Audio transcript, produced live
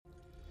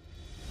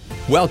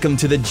Welcome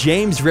to the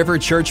James River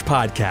Church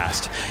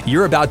Podcast.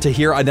 You're about to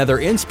hear another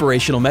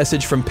inspirational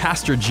message from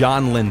Pastor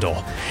John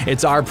Lindell.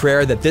 It's our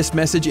prayer that this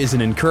message is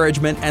an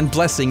encouragement and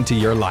blessing to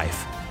your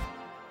life.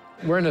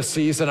 We're in a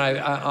season, I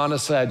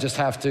honestly just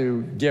have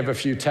to give a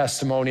few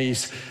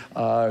testimonies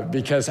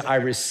because I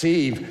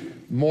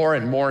receive more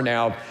and more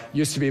now.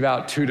 Used to be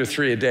about 2 to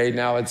 3 a day.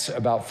 Now it's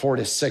about 4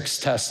 to 6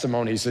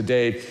 testimonies a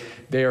day.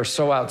 They are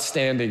so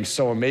outstanding,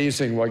 so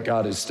amazing what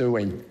God is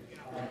doing.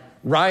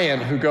 Ryan,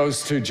 who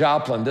goes to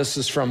Joplin, this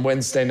is from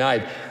Wednesday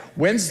night.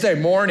 Wednesday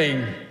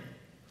morning,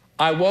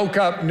 I woke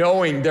up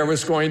knowing there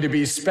was going to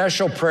be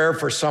special prayer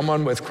for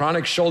someone with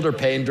chronic shoulder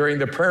pain during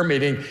the prayer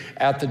meeting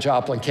at the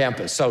Joplin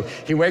campus. So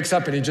he wakes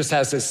up and he just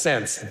has this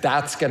sense,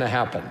 that's gonna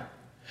happen.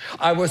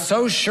 I was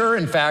so sure,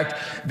 in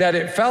fact, that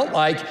it felt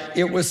like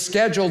it was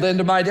scheduled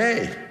into my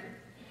day.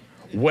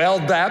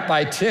 Weld that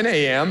by 10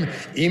 a.m.,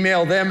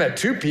 email them at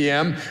 2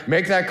 p.m.,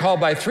 make that call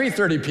by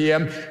 3:30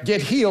 p.m.,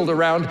 get healed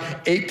around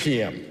 8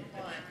 p.m.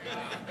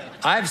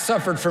 I've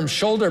suffered from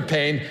shoulder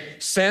pain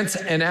since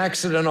an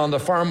accident on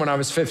the farm when I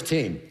was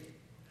 15.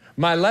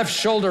 My left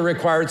shoulder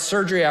required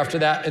surgery after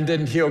that and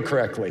didn't heal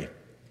correctly.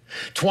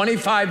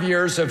 25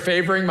 years of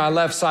favoring my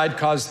left side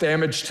caused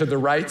damage to the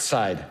right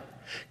side.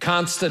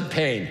 Constant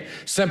pain.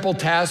 Simple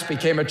tasks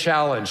became a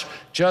challenge.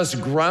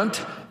 Just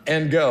grunt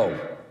and go.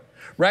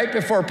 Right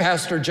before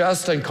Pastor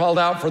Justin called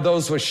out for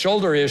those with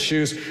shoulder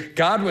issues,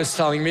 God was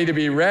telling me to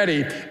be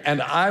ready,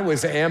 and I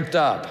was amped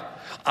up.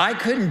 I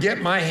couldn't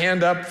get my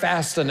hand up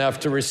fast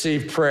enough to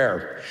receive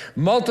prayer.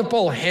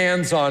 Multiple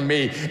hands on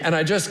me, and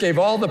I just gave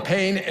all the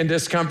pain and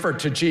discomfort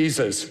to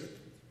Jesus.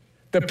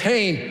 The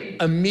pain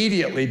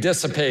immediately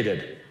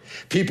dissipated.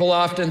 People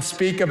often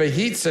speak of a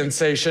heat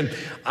sensation.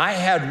 I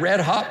had red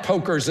hot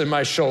pokers in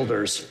my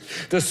shoulders.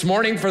 This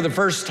morning, for the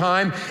first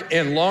time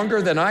in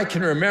longer than I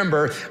can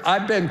remember,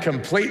 I've been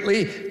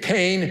completely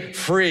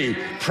pain-free.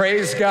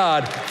 Praise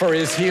God for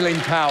his healing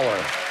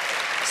power.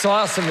 It's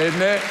awesome,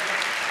 isn't it?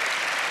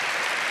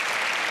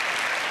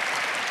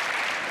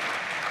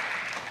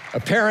 A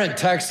parent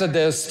texted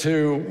this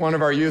to one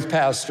of our youth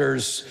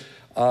pastors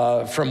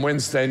from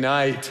Wednesday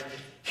night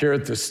here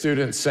at the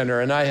Student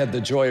Center, and I had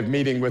the joy of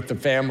meeting with the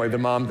family, the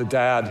mom, the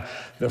dad,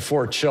 the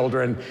 4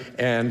 children,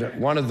 and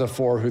one of the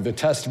 4 who the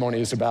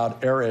testimony is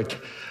about, Eric.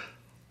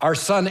 Our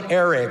son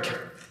Eric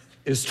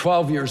is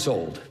 12 years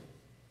old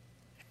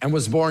and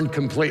was born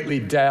completely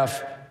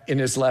deaf in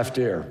his left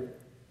ear.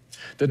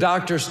 The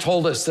doctors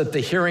told us that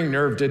the hearing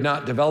nerve did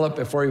not develop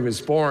before he was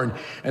born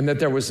and that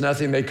there was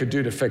nothing they could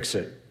do to fix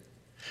it.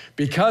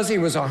 Because he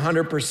was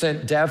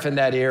 100% deaf in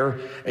that ear,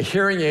 a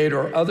hearing aid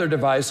or other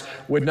device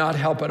would not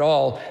help at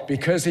all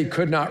because he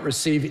could not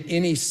receive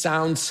any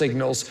sound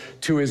signals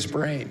to his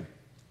brain.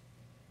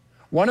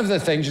 One of the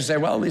things you say,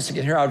 well, at least he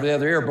can hear out of the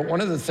other ear, but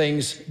one of the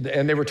things,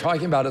 and they were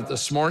talking about it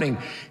this morning,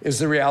 is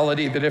the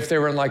reality that if they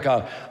were in like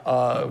a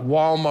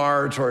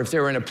Walmart or if they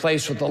were in a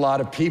place with a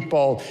lot of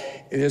people,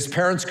 his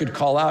parents could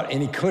call out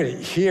and he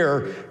couldn't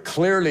hear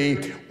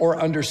clearly or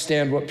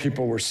understand what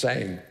people were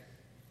saying.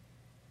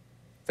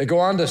 They go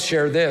on to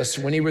share this.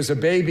 When he was a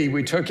baby,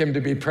 we took him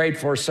to be prayed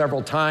for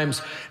several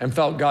times and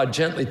felt God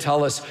gently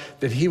tell us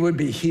that he would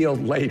be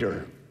healed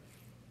later.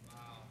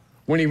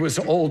 When he was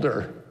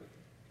older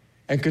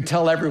and could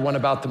tell everyone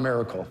about the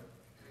miracle.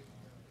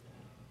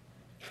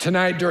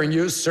 Tonight during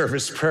youth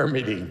service prayer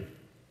meeting,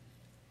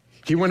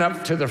 he went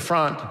up to the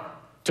front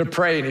to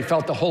pray and he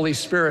felt the Holy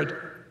Spirit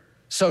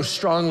so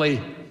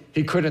strongly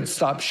he couldn't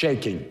stop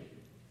shaking.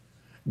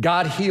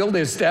 God healed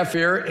his deaf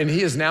ear, and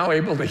he is now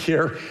able to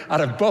hear out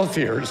of both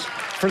ears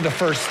for the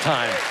first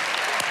time.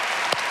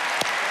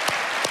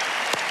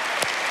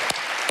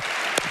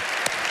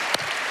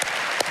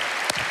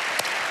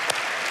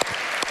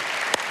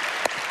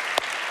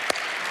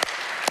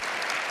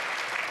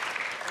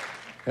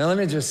 Now, let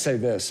me just say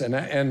this,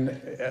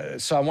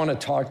 so I want to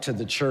talk to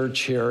the church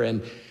here,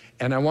 and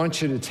I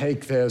want you to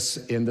take this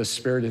in the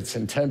spirit it's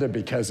intended,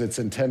 because it's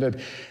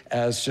intended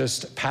as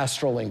just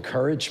pastoral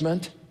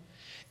encouragement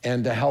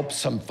and to help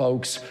some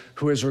folks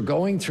who, as we're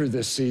going through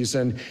this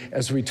season,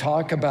 as we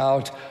talk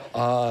about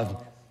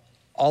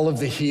all of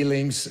the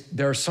healings,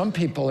 there are some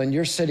people, and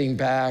you're sitting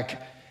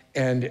back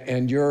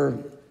and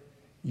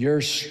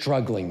you're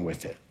struggling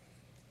with it.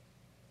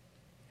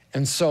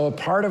 And so a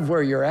part of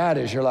where you're at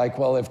is you're like,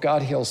 well, if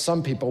God heals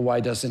some people,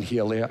 why doesn't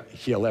he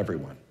heal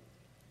everyone?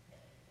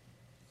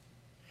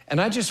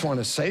 And I just want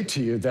to say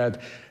to you that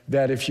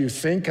if you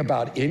think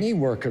about any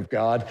work of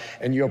God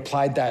and you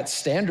applied that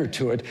standard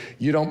to it,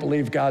 you don't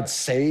believe God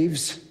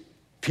saves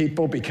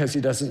people because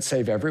he doesn't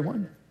save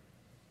everyone?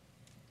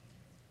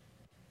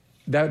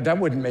 That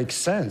wouldn't make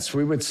sense.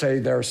 We would say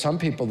there are some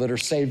people that are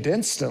saved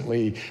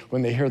instantly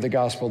when they hear the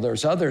gospel.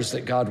 There's others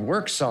that God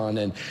works on.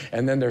 And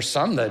then there's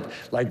some that,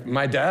 like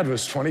my dad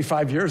was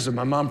 25 years of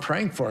my mom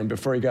praying for him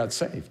before he got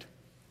saved.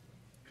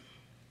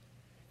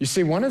 You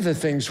see, one of the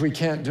things we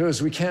can't do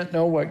is we can't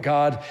know what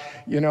God,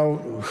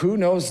 who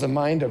knows the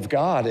mind of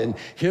God? And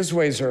his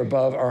ways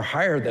are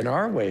higher than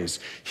our ways.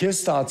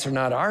 His thoughts are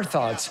not our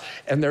thoughts.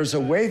 And there's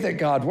a way that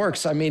God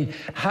works. I mean,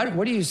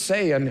 what do you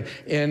say in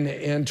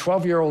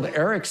 12-year-old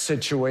Eric's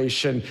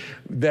situation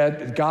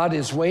that God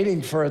is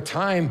waiting for a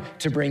time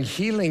to bring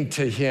healing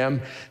to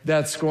him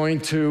that's going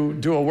to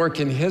do a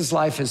work in his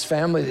life, his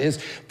family.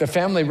 The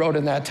family wrote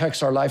in that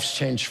text, our life's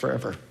changed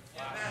forever.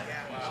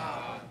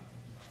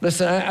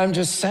 Listen, I'm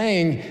just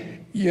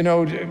saying,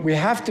 we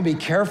have to be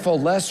careful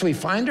lest we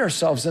find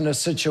ourselves in a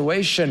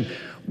situation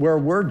where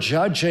we're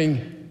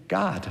judging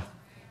God.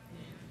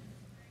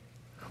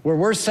 Where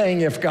we're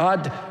saying if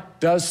God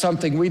does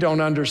something we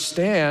don't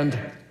understand,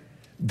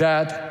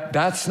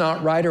 that's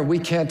not right or we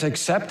can't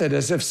accept it,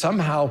 as if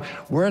somehow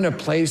we're in a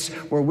place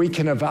where we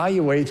can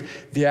evaluate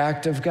the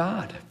act of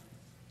God.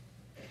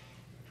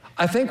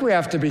 I think we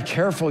have to be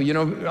careful.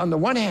 On the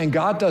one hand,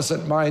 God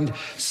doesn't mind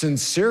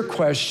sincere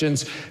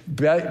questions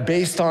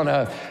based on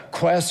a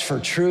quest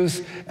for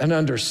truth and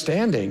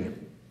understanding.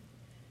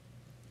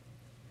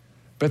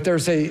 But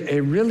there's a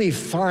really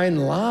fine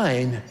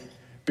line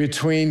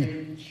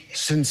between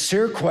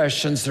sincere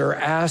questions that are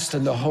asked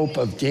in the hope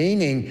of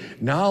gaining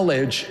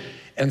knowledge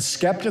and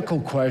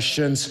skeptical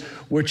questions,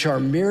 which are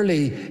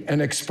merely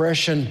an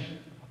expression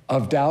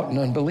of doubt and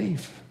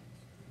unbelief.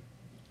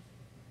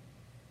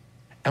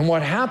 And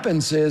what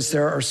happens is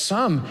there are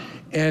some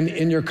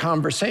in your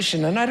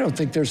conversation, and I don't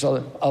think there's a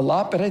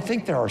lot, but I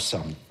think there are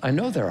some. I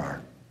know there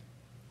are.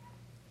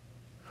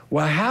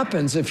 What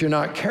happens if you're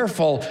not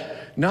careful,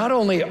 not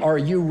only are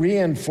you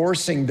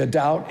reinforcing the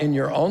doubt in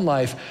your own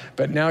life,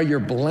 but now you're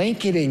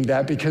blanketing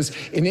that, because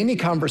in any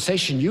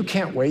conversation, you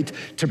can't wait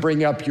to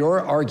bring up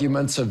your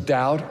arguments of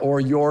doubt or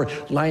your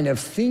line of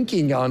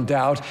thinking on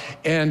doubt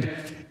and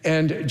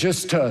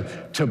just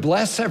to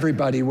bless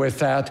everybody with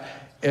that.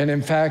 And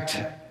in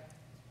fact,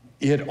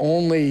 it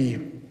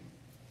only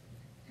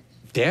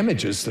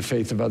damages the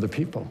faith of other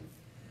people.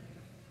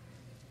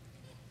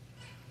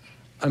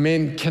 I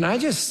mean, can I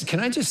just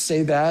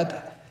say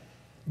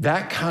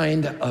that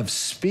kind of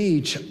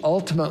speech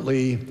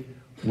ultimately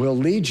will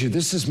lead you,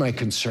 this is my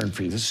concern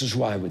for you, this is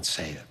why I would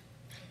say it,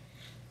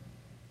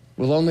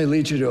 will only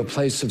lead you to a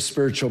place of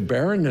spiritual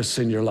barrenness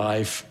in your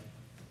life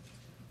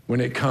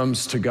when it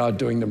comes to God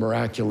doing the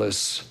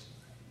miraculous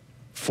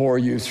for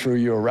you, through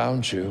you,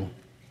 around you.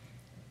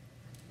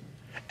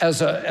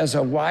 As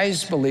a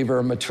wise believer,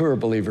 a mature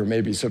believer,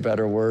 maybe is a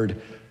better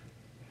word,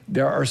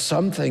 there are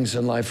some things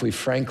in life we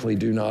frankly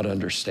do not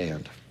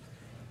understand.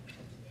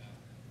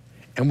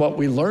 And what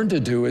we learn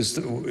to do is,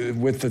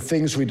 with the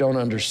things we don't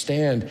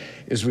understand,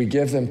 is we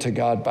give them to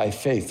God by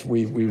faith.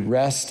 We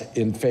rest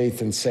in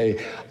faith and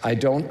say, I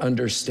don't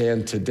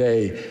understand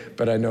today,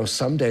 but I know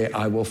someday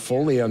I will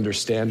fully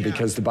understand,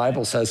 because the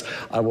Bible says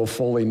I will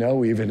fully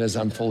know even as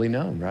I'm fully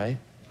known, right?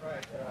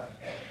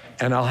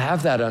 And I'll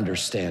have that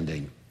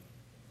understanding.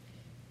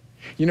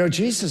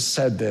 Jesus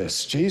said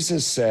this.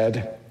 Jesus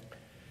said,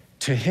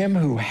 to him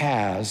who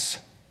has,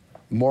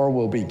 more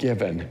will be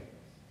given,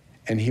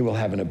 and he will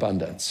have an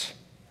abundance.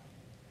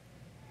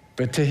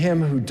 But to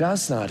him who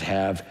does not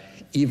have,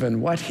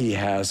 even what he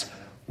has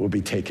will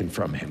be taken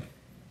from him.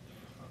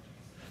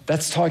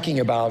 That's talking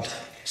about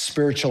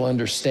spiritual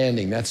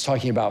understanding. That's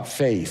talking about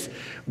faith.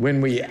 When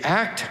we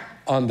act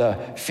on the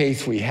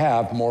faith we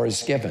have, more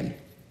is given.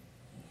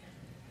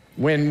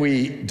 When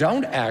we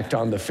don't act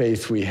on the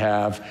faith we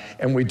have,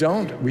 and we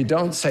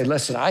don't say,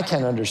 listen, I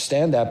can't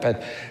understand that,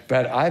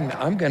 but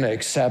I'm going to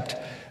accept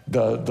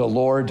the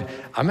Lord.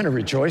 I'm going to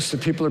rejoice that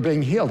people are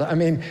being healed. I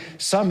mean,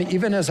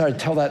 even as I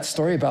tell that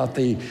story about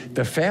the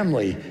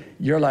family,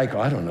 you're like,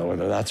 I don't know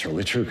whether that's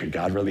really true. Could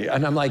God really?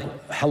 And I'm like,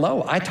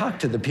 hello, I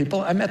talked to the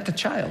people. I met the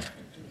child.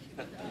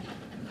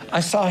 I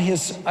saw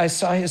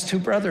his two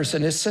brothers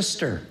and his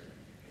sister.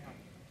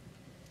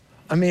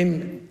 I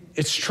mean,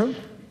 it's true.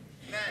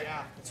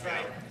 Yeah, that's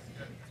right.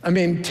 I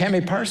mean,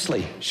 Tammy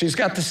Parsley, she's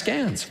got the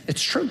scans.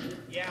 It's true.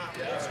 Yeah.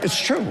 It's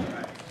true.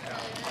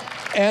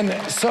 And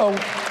so,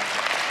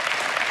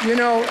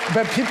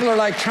 but people are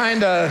like trying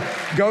to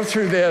go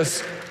through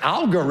this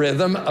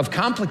algorithm of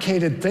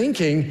complicated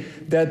thinking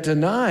that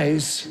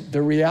denies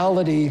the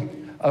reality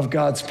of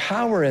God's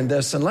power in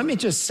this. And let me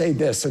just say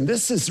this, and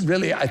this is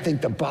really, I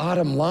think, the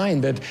bottom line,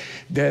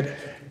 that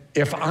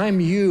if I'm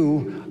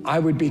you, I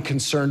would be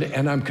concerned,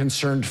 and I'm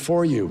concerned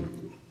for you.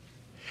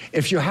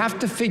 If you have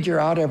to figure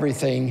out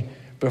everything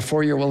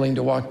before you're willing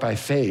to walk by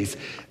faith,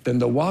 then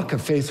the walk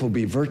of faith will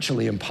be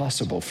virtually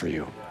impossible for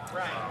you.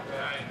 Right.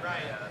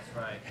 That's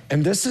right.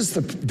 And this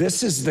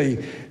is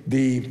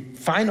the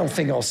final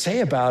thing I'll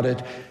say about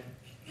it.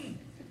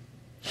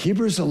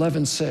 Hebrews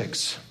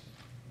 11:6.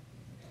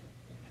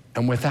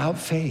 And without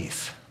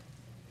faith,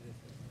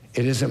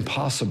 it is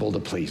impossible to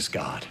please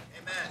God.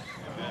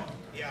 Amen.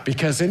 Yeah.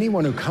 Because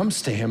anyone who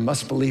comes to him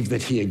must believe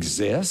that he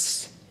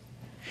exists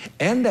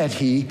and that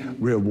he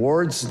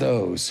rewards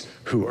those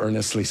who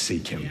earnestly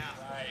seek him.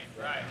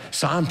 Right.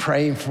 So I'm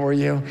praying for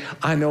you.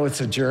 I know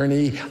it's a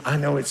journey. I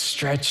know it's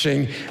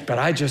stretching, but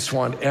I just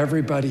want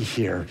everybody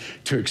here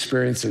to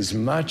experience as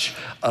much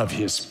of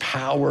his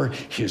power,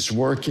 his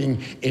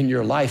working in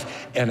your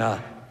life, and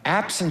an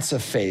absence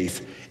of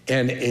faith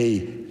and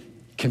a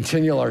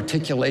continual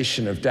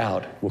articulation of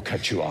doubt will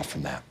cut you off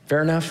from that.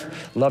 Fair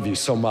enough? Love you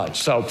so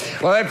much. So,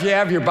 well, if you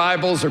have your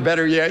Bibles, or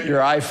better yet, your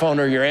iPhone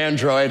or your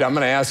Android, I'm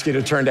going to ask you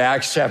to turn to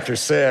Acts chapter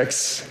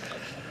 6.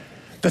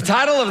 The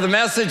title of the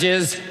message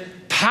is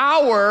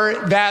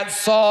Power That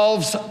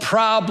Solves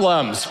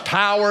Problems.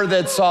 Power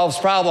that solves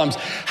problems.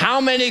 How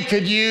many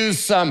could use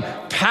some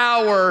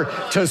power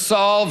to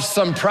solve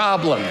some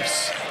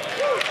problems?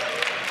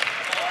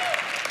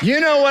 You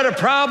know what a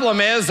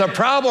problem is? A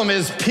problem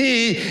is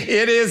P.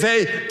 It is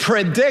a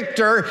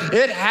predictor.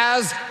 It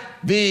has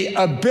the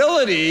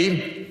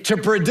ability to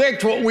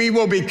predict what we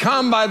will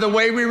become by the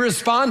way we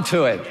respond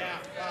to it.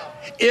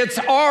 It's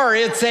R.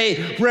 It's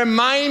a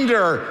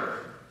reminder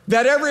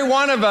that every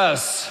one of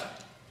us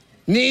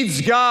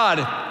needs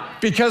God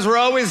because we're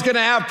always going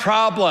to have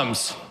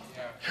problems.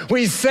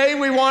 We say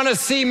we want to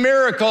see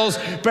miracles,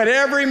 but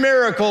every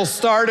miracle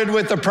started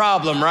with a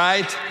problem,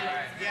 right?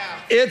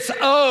 It's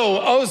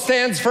O. O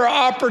stands for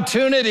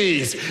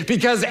opportunities,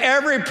 because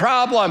every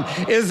problem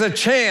is a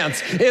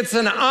chance. It's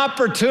an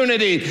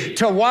opportunity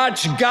to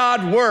watch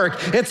God work.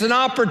 It's an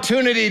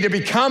opportunity to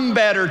become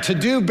better, to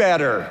do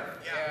better.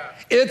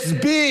 It's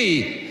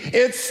B.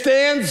 It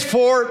stands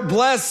for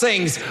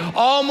blessings.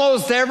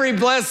 Almost every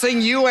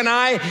blessing you and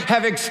I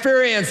have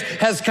experienced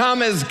has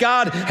come as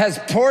God has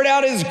poured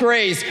out his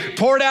grace,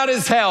 poured out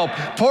his help,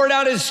 poured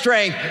out his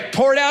strength,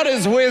 poured out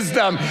his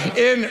wisdom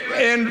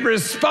in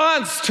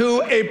response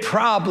to a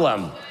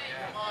problem.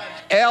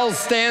 L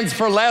stands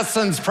for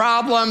lessons.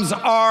 Problems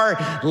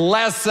are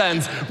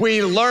lessons.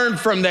 We learn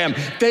from them.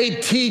 They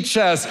teach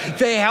us.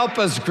 They help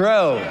us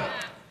grow.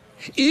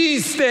 E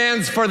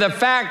stands for the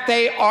fact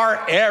they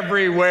are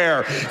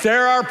everywhere.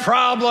 There are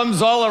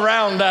problems all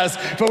around us,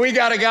 but we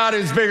got a God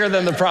who's bigger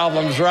than the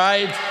problems,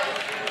 right?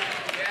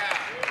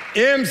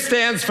 M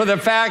stands for the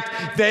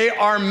fact they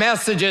are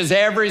messages.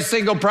 Every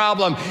single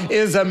problem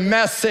is a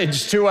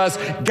message to us.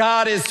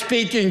 God is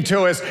speaking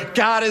to us.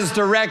 God is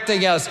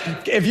directing us.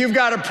 If you've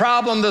got a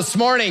problem this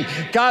morning,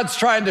 God's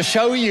trying to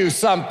show you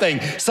something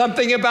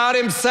about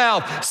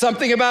himself,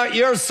 something about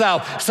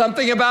yourself,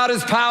 something about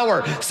his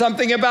power,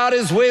 something about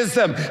his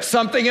wisdom,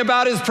 something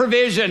about his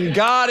provision.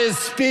 God is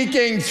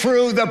speaking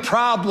through the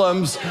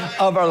problems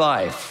of our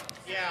life.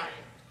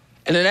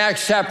 And in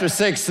Acts chapter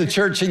 6, the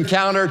church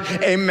encountered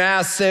a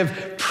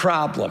massive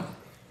problem.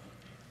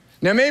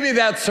 Now, maybe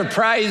that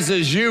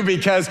surprises you,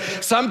 because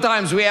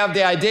sometimes we have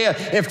the idea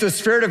if the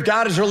Spirit of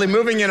God is really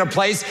moving in a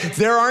place,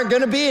 there aren't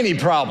going to be any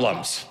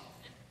problems.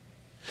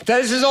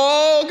 That is just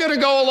all going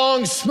to go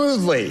along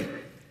smoothly.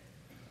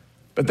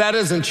 But that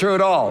isn't true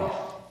at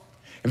all.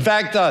 In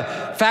fact,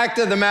 the fact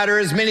of the matter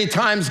is, many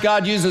times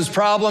God uses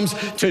problems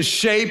to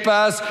shape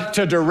us,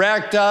 to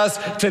direct us,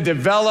 to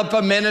develop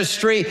a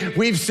ministry.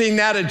 We've seen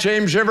that at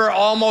James River.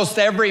 Almost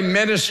every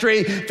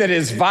ministry that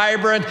is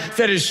vibrant,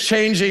 that is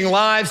changing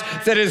lives,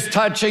 that is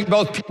touching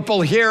both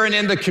people here and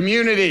in the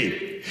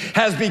community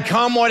has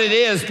become what it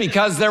is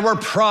because there were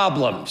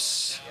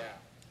problems.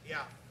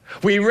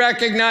 We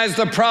recognized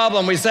the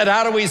problem. We said,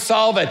 how do we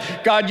solve it?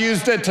 God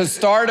used it to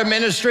start a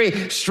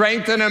ministry,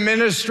 strengthen a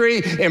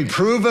ministry,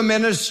 improve a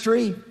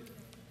ministry.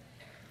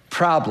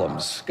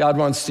 Problems. God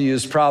wants to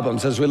use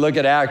problems. As we look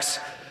at Acts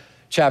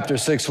chapter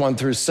 6, 1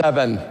 through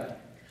 7,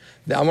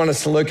 I want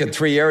us to look at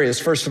three areas.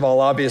 First of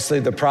all, obviously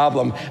the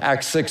problem.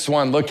 Acts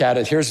 6:1, look at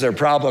it. Here's their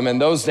problem. In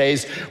those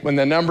days, when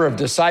the number of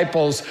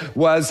disciples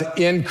was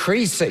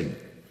increasing.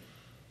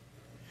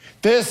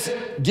 This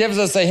gives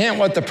us a hint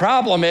what the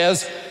problem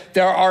is.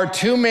 There are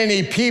too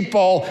many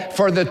people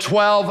for the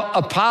 12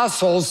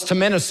 apostles to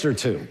minister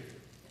to.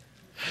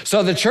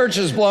 So the church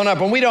is blown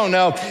up, and we don't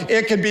know.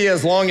 It could be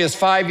as long as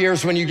 5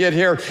 years when you get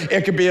here.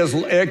 It could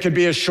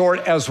be as short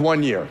as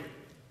 1 year.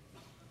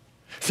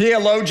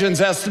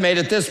 Theologians estimate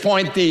at this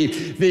point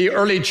the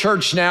early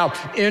church now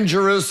in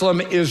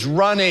Jerusalem is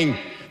running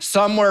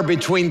somewhere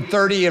between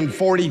 30 and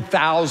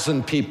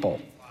 40,000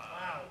 people.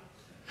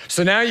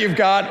 So now you've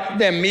got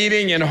them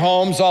meeting in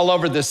homes all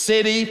over the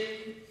city.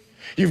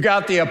 You've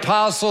got the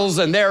apostles,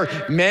 and they're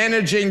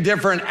managing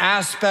different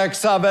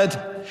aspects of it.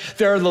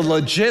 There are the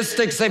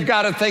logistics they've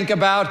got to think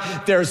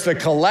about. There's the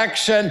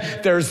collection.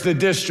 There's the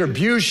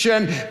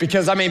distribution.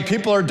 Because,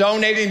 people are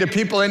donating to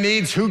people in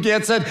needs. Who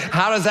gets it?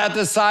 How does that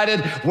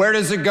decided? Where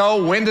does it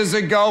go? When does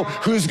it go?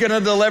 Who's going to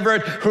deliver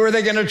it? Who are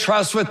they going to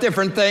trust with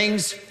different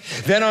things?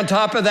 Then on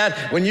top of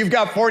that, when you've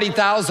got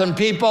 40,000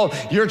 people,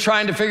 you're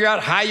trying to figure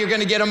out how you're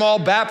going to get them all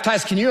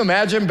baptized. Can you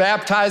imagine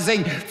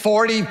baptizing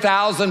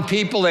 40,000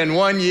 people in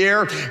 1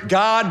 year?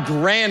 God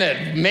grant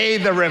it. May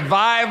the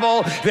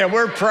revival that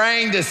we're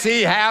praying to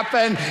see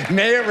happen,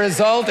 may it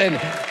result in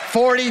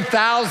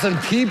 40,000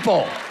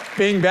 people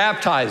being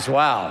baptized.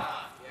 Wow.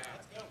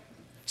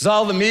 It's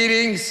all the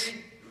meetings.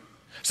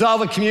 It's all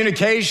the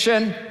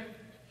communication.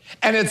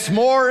 And it's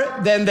more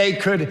than they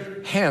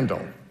could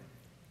handle.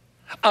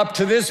 Up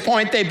to this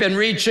point, they've been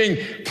reaching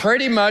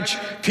pretty much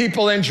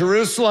people in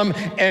Jerusalem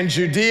and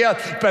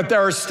Judea, but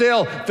there are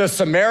still the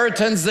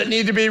Samaritans that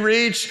need to be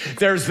reached.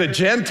 There's the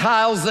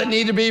Gentiles that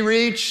need to be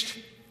reached.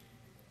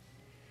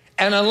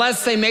 And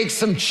unless they make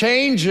some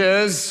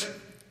changes,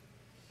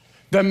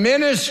 the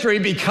ministry,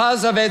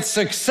 because of its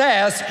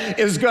success,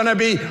 is going to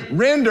be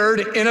rendered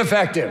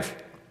ineffective.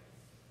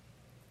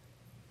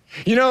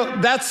 You know,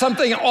 that's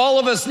something all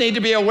of us need to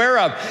be aware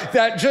of,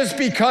 that just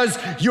because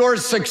you're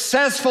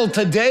successful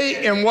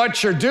today in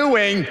what you're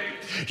doing,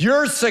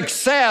 your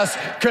success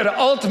could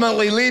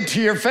ultimately lead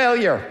to your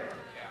failure.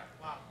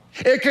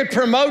 It could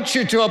promote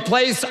you to a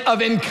place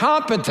of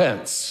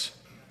incompetence.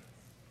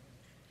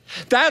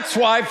 That's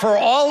why for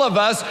all of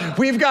us,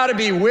 we've got to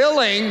be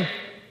willing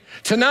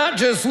to not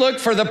just look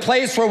for the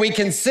place where we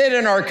can sit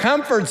in our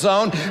comfort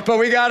zone, but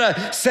we got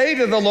to say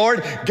to the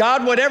Lord,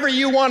 God, whatever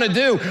you want to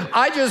do,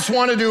 I just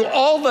want to do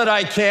all that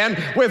I can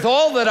with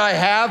all that I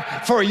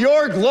have for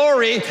your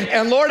glory.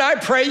 And Lord, I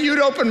pray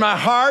you'd open my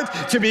heart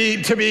to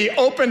be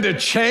open to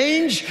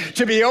change,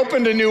 to be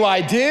open to new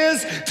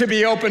ideas, to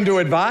be open to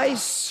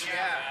advice.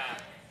 Yeah,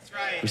 that's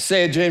right. We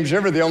say at James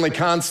River, the only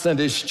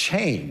constant is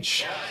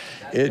change.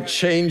 It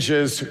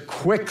changes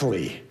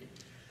quickly.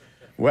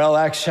 Well,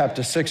 Acts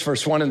chapter 6,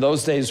 verse 1, in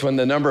those days when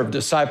the number of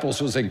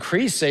disciples was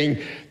increasing,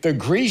 the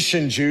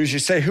Grecian Jews, you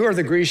say, who are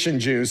the Grecian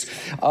Jews?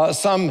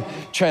 Some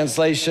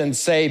translations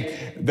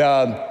say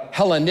the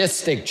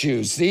Hellenistic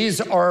Jews.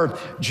 These are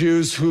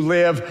Jews who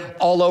live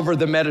all over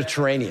the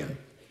Mediterranean.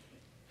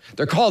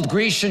 They're called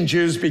Grecian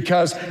Jews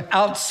because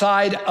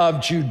outside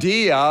of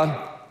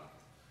Judea,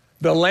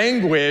 the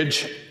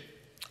language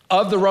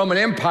of the Roman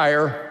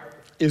Empire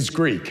is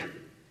Greek.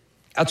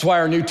 That's why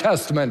our New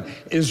Testament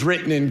is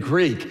written in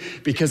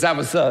Greek, because that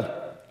was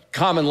the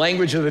common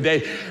language of the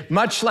day.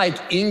 Much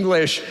like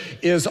English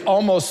is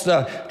almost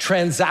the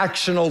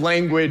transactional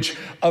language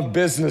of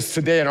business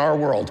today in our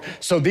world.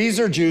 So these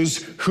are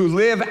Jews who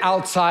live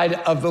outside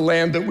of the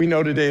land that we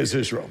know today as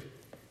Israel.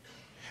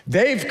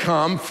 They've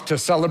come to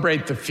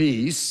celebrate the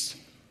feast.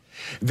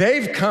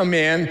 They've come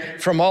in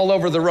from all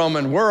over the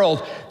Roman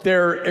world.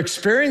 They're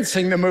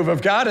experiencing the move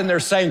of God, and they're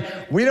saying,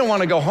 we don't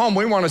want to go home.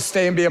 We want to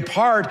stay and be a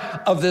part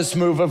of this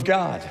move of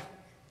God.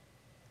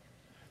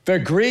 The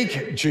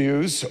Greek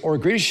Jews, or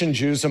Grecian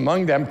Jews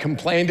among them,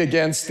 complained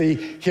against the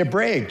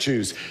Hebraic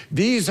Jews.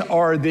 These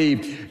are the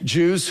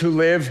Jews who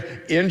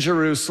live in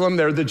Jerusalem.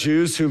 They're the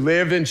Jews who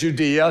live in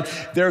Judea.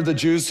 They're the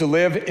Jews who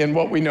live in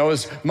what we know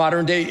as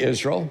modern-day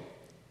Israel.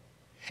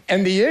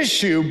 And the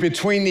issue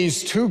between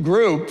these two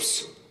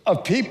groups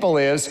of people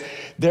is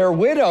their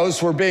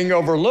widows were being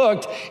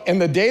overlooked in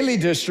the daily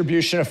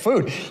distribution of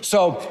food.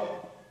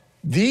 So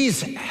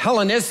these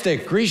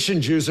Hellenistic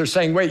Grecian Jews are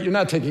saying, wait, you're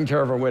not taking care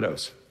of our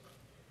widows.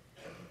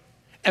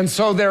 And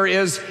so there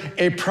is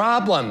a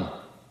problem.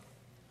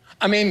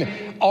 I mean,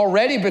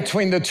 already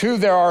between the two,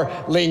 there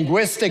are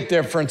linguistic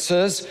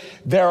differences.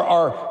 There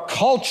are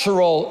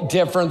cultural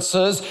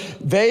differences.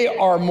 They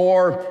are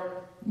more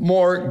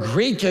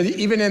Greek,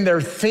 even in their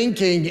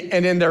thinking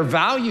and in their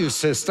value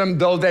system,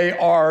 though they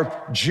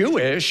are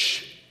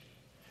Jewish.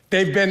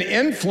 They've been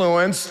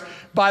influenced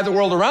by the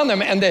world around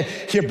them. And the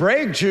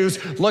Hebraic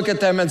Jews look at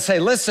them and say,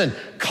 listen,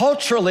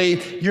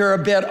 culturally, you're a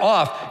bit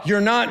off.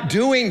 You're not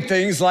doing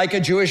things like a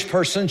Jewish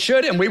person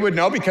should. And we would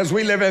know because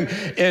we live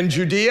in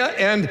Judea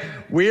and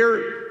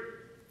we're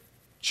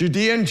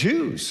Judean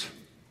Jews.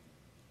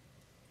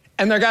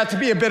 And there got to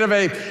be a bit of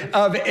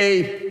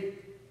a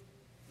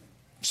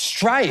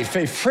strife,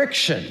 a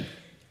friction.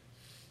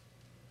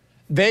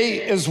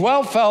 They as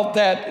well felt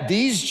that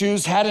these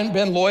Jews hadn't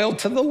been loyal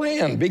to the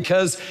land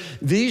because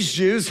these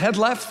Jews had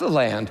left the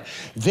land.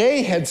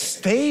 They had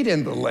stayed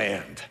in the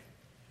land.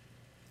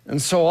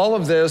 And so all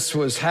of this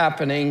was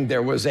happening.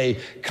 There was a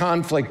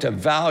conflict of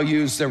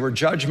values. There were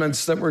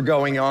judgments that were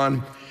going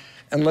on.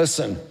 And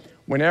listen,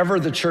 whenever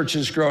the church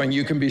is growing,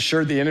 you can be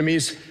sure the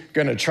enemy's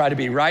going to try to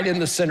be right in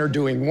the center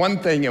doing one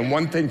thing and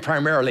one thing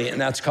primarily,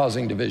 and that's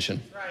causing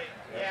division. Right,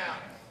 yeah.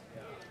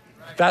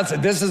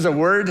 This is a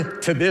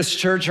word to this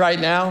church right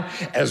now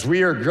as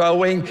we are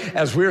growing,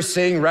 as we're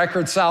seeing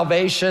record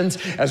salvations,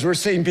 as we're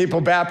seeing people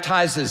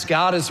baptized, as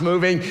God is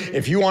moving.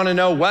 If you want to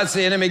know what's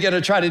the enemy going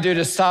to try to do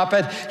to stop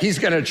it, he's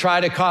going to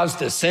try to cause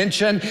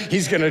dissension.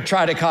 He's going to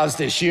try to cause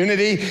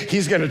disunity.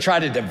 He's going to try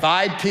to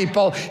divide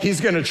people.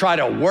 He's going to try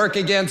to work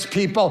against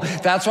people.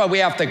 That's why we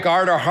have to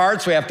guard our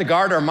hearts. We have to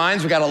guard our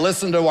minds. We got to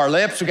listen to our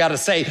lips. We got to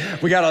say,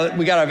 we got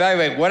to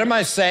evaluate, what am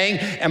I saying?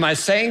 Am I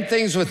saying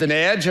things with an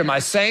edge? Am I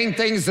saying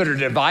things that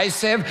are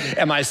divisive?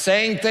 Am I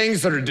saying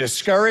things that are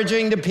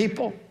discouraging to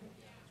people?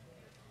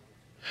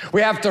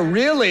 We have to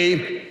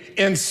really,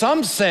 in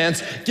some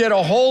sense, get a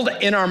hold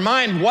in our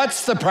mind.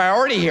 What's the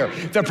priority here?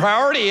 The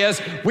priority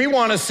is we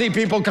want to see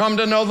people come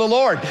to know the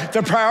Lord.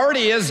 The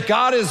priority is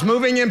God is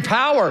moving in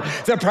power.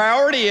 The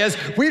priority is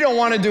we don't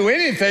want to do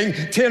anything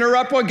to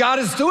interrupt what God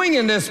is doing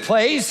in this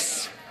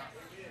place.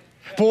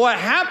 But what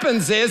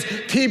happens is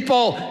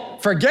people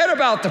forget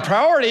about the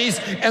priorities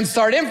and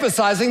start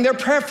emphasizing their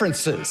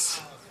preferences.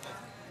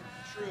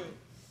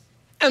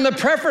 And the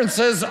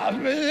preferences,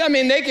 I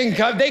mean, they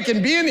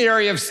can be in the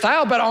area of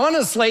style, but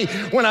honestly,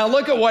 when I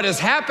look at what has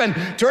happened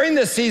during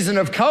this season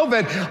of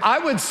COVID, I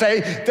would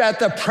say that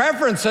the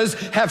preferences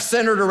have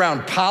centered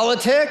around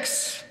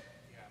politics.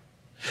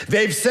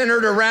 They've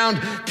centered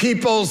around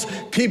people's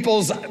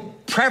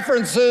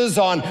preferences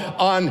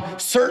on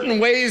certain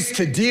ways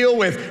to deal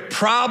with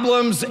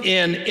problems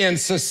in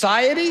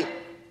society.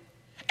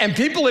 And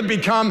people have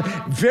become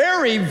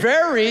very,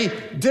 very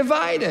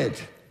divided.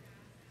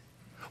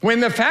 When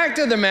the fact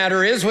of the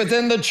matter is,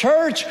 within the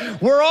church,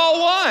 we're all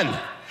one.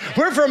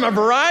 We're from a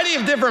variety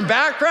of different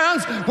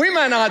backgrounds. We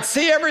might not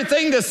see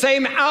everything the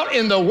same out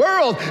in the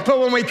world, but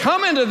when we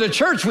come into the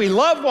church, we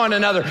love one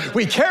another.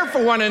 We care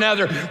for one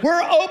another.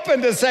 We're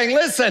open to saying,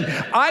 listen,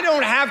 I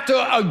don't have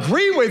to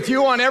agree with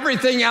you on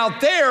everything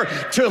out there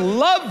to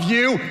love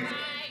you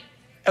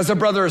as a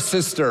brother or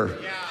sister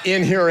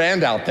in here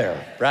and out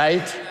there,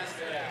 right?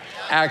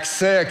 Acts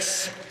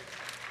 6.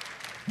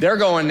 They're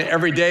going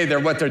every day.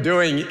 What they're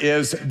doing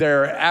is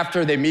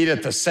after they meet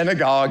at the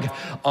synagogue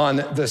on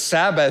the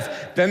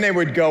Sabbath, then they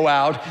would go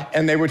out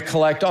and they would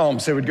collect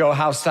alms. They would go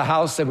house to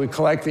house, they would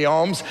collect the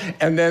alms,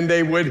 and then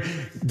they would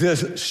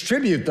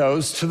distribute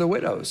those to the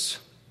widows.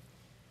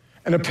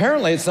 And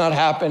apparently it's not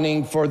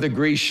happening for the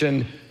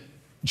Grecian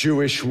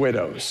Jewish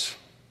widows.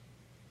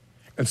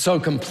 And so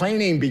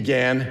complaining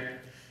began,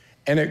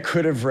 and it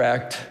could have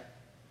wrecked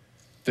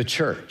the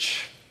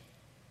church.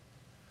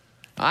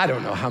 I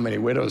don't know how many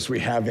widows we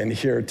have in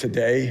here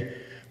today,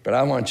 but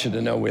I want you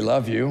to know we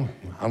love you.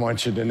 I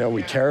want you to know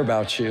we care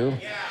about you.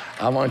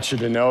 I want you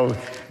to know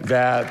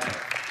that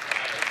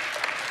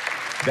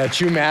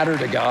you matter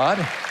to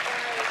God.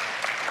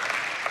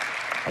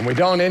 And we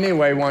don't in any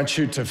way want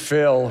you to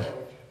feel,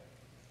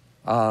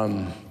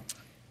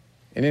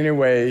 in any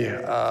way,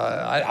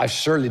 I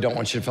surely don't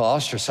want you to feel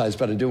ostracized,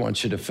 but I do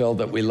want you to feel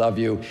that we love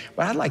you.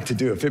 What I'd like to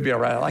do, if it'd be all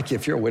right, I'd like you,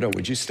 if you're a widow,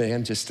 would you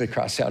stand just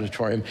across the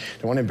auditorium?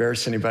 Don't want to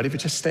embarrass anybody, but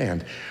just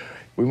stand.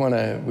 We want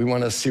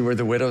to see where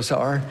the widows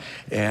are,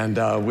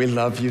 and we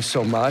love you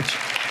so much.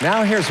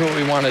 Now here's what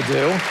we want to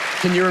do.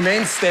 Can you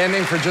remain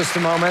standing for just a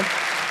moment?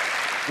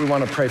 We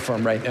want to pray for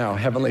them right now.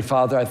 Heavenly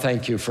Father, I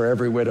thank you for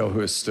every widow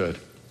who has stood.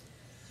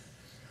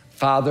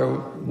 Father,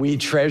 we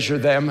treasure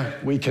them.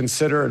 We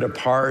consider it a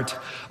part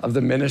of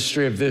the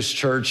ministry of this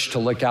church to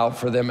look out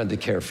for them and to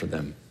care for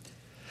them.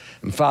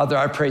 And Father,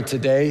 I pray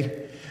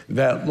today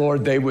that,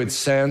 Lord, they would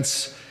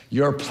sense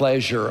your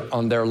pleasure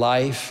on their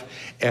life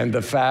and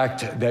the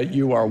fact that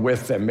you are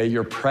with them. May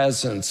your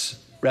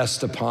presence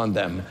rest upon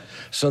them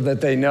so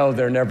that they know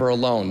they're never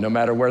alone, no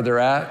matter where they're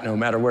at, no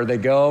matter where they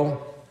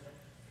go.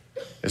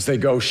 As they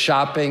go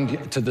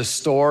shopping to the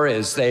store,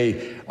 as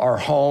they are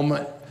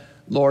home,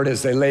 Lord,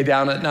 as they lay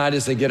down at night,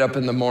 as they get up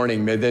in the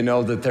morning, may they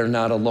know that they're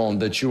not alone,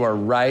 that you are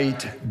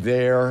right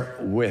there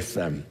with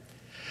them.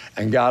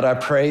 And God, I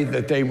pray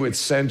that they would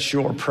sense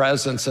your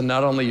presence, and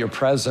not only your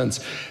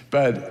presence,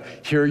 but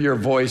hear your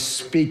voice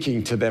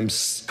speaking to them,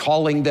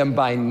 calling them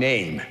by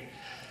name,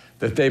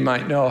 that they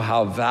might know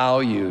how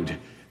valued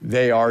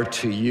they are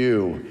to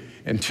you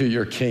and to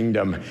your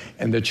kingdom,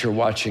 and that you're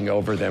watching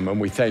over them.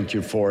 And we thank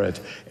you for it.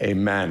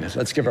 Amen.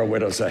 Let's give our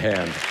widows a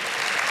hand.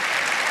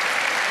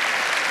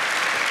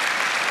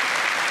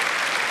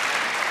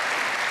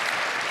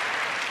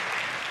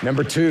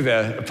 Number two,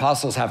 the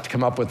apostles have to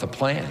come up with a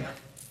plan,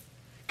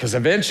 because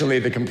eventually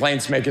the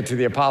complaints make it to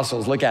the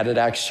apostles. Look at it,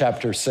 Acts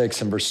chapter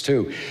 6 and verse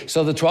 2.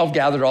 So the 12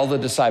 gathered all the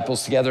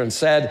disciples together and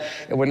said,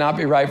 it would not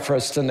be right for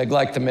us to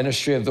neglect the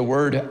ministry of the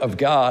word of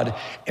God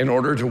in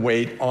order to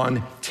wait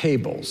on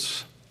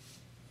tables.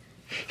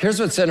 Here's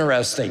what's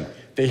interesting.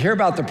 They hear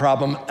about the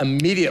problem,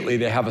 immediately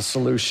they have a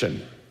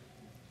solution.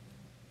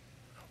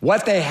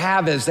 What they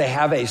have is they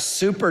have a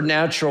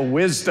supernatural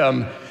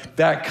wisdom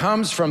that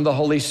comes from the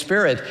Holy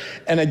Spirit.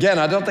 And again,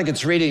 I don't think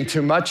it's reading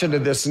too much into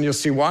this, and you'll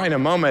see why in a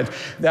moment,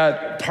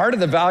 that part of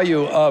the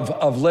value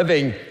of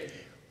living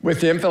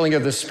with the infilling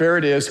of the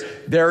Spirit is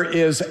there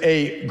is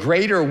a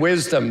greater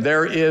wisdom.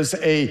 There is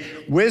a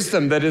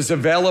wisdom that is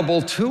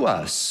available to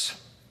us,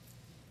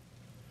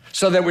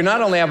 so that we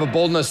not only have a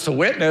boldness to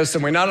witness,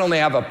 and we not only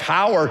have a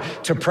power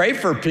to pray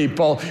for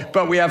people,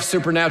 but we have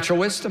supernatural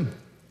wisdom.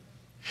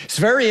 It's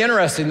very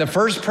interesting. The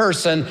first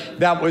person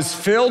that was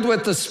filled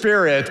with the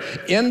Spirit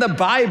in the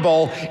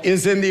Bible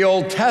is in the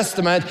Old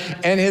Testament,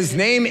 and his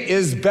name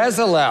is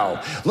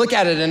Bezalel. Look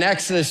at it in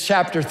Exodus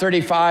chapter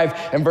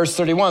 35 and verse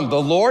 31.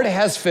 The Lord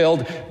has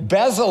filled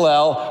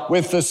Bezalel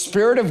with the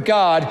Spirit of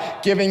God,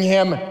 giving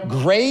him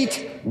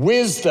great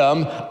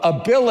wisdom,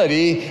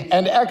 ability,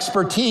 and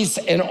expertise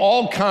in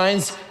all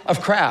kinds of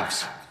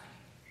crafts.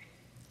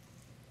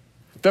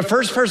 The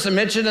first person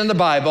mentioned in the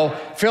Bible,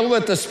 filled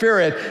with the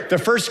Spirit, the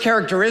first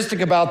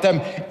characteristic about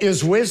them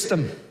is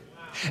wisdom.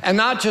 And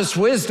not just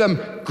wisdom,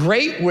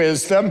 great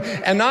wisdom,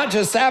 and not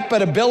just that,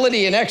 but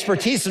ability and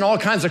expertise in all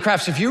kinds of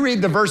crafts. If you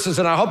read the verses,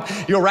 and I hope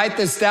you'll write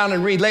this down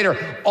and read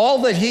later,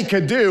 all that he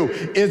could do,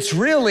 it's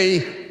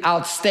really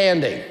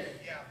outstanding.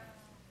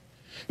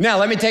 Now,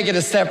 let me take it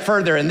a step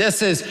further, and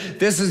this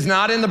is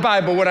not in the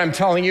Bible, what I'm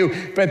telling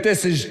you, but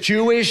this is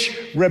Jewish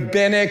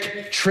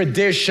rabbinic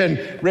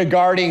tradition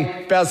regarding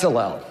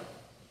Bezalel.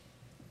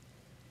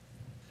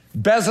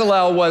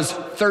 Bezalel was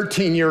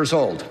 13 years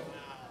old,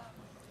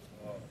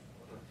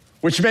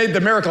 which made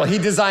the miracle. He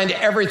designed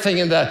everything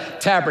in the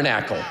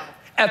tabernacle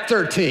at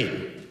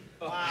 13.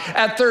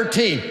 At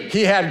 13,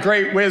 he had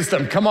great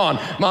wisdom. Come on,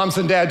 moms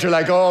and dads, you're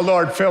like, oh,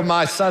 Lord, fill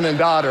my son and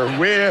daughter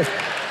with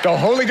the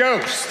Holy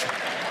Ghost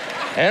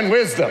and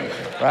wisdom,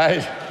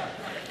 right?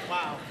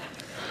 Wow.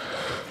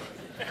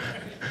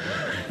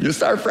 You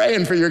start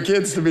praying for your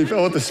kids to be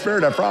filled with the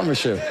Spirit, I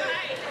promise you.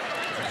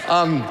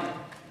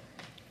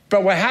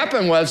 But what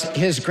happened was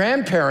his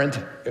grandparent,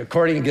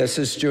 according to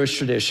this Jewish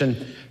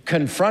tradition,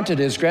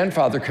 his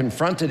grandfather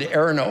confronted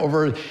Aaron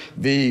over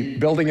the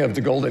building of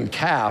the golden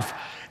calf.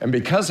 And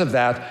because of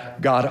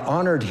that, God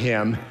honored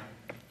him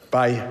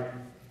by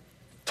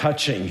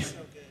touching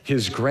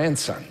his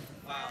grandson.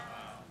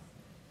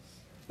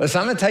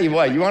 Listen, I'm gonna tell you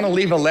what, you wanna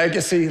leave a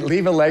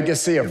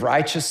legacy of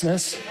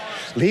righteousness,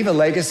 leave a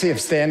legacy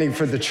of standing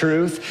for the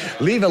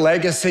truth, leave a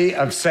legacy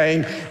of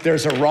saying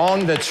there's a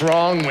wrong that's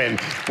wrong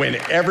when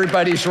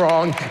everybody's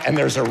wrong, and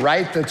there's a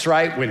right that's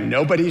right when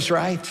nobody's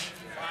right.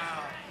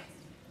 Wow.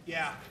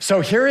 Yeah.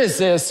 So here is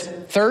this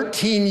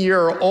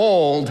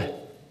 13-year-old,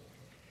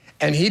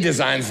 and he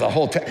designs the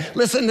whole thing.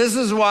 Listen, this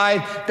is why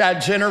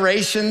that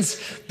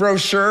Generations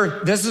brochure,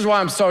 this is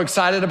why I'm so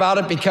excited about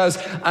it, because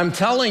I'm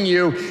telling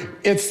you,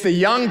 it's the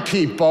young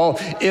people,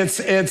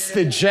 it's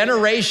the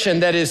generation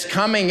that is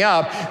coming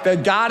up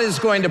that God is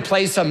going to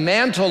place a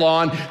mantle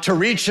on to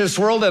reach this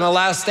world in a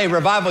last day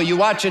revival. You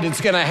watch it, it's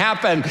gonna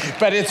happen,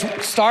 but it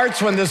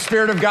starts when the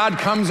Spirit of God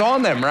comes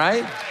on them,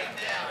 right?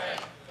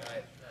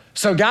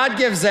 So God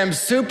gives them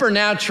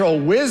supernatural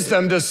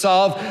wisdom to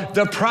solve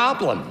the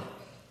problem,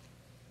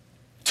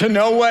 to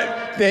know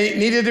what they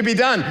needed to be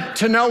done,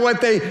 to know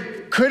what they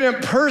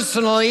couldn't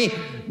personally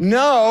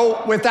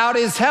know without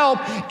his help,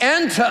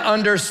 and to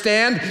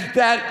understand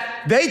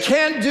that they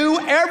can't do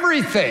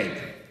everything.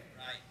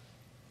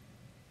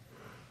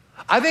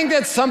 I think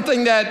that's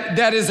something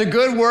that is a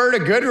good word, a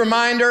good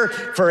reminder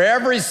for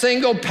every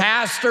single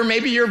pastor.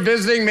 Maybe you're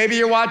visiting, maybe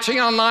you're watching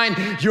online,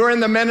 you're in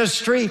the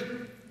ministry.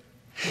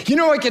 You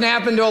know what can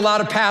happen to a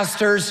lot of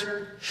pastors?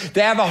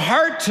 They have a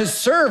heart to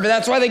serve,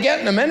 that's why they get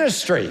in the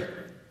ministry.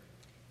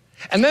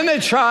 And then they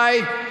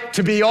try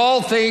to be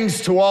all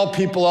things to all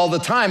people all the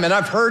time. And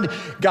I've heard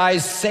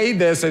guys say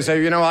this. They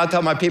say, I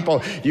tell my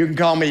people, you can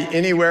call me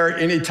anywhere,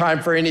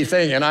 anytime for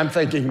anything. And I'm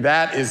thinking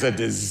that is a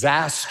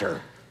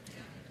disaster.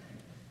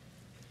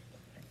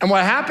 And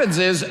what happens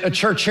is a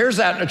church hears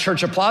that and a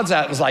church applauds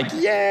that and is like,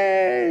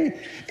 yay,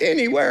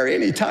 anywhere,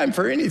 anytime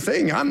for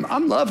anything.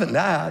 I'm loving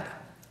that.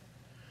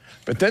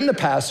 But then the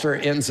pastor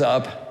ends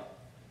up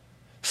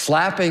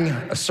slapping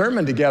a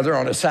sermon together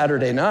on a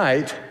Saturday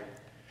night,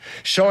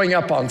 showing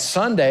up on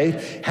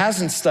Sunday,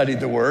 hasn't studied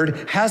the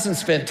word, hasn't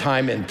spent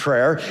time in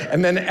prayer,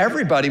 and then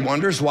everybody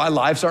wonders why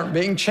lives aren't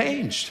being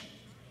changed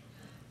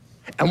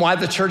and why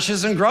the church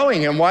isn't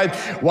growing and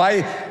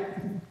why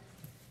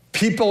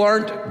people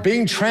aren't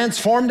being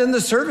transformed in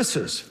the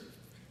services.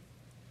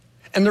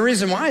 And the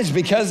reason why is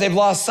because they've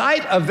lost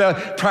sight of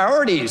the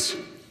priorities,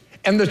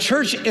 and the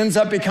church ends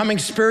up becoming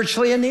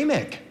spiritually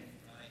anemic.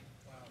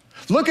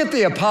 Look at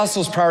the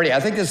apostles' priority.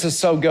 I think this is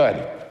so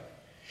good.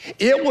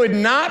 It would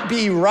not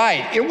be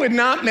right, it would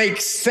not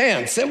make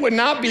sense, it would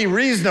not be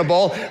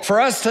reasonable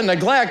for us to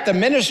neglect the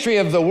ministry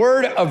of the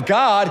Word of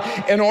God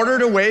in order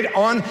to wait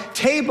on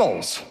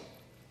tables.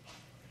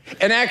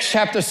 In Acts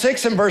chapter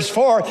 6 and verse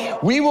 4,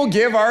 we will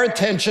give our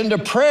attention to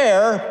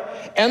prayer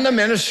and the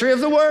ministry of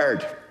the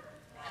Word.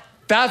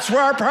 That's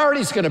where our priority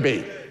is going to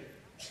be.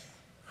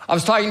 I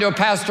was talking to a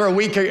pastor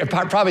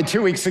probably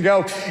 2 weeks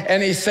ago,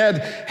 and he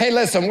said, hey,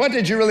 listen, what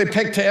did you really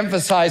pick to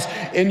emphasize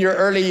in your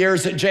early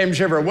years at James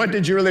River? What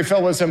did you really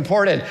feel was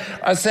important?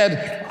 I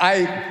said,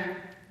 I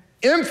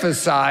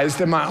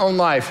emphasized in my own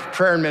life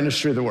prayer and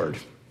ministry of the Word.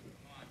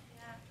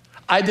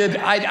 I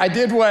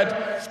did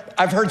what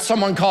I've heard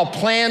someone call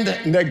planned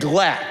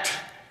neglect.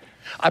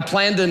 I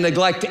planned to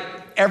neglect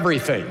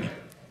everything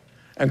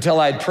until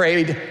I'd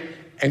prayed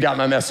and got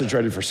my message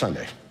ready for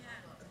Sunday.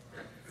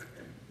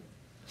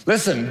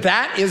 Listen,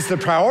 that is the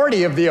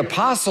priority of the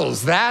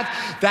apostles.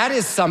 That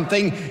is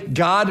something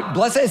God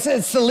blesses.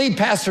 It's the lead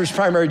pastor's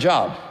primary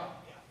job,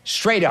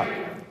 straight up.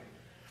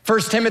 1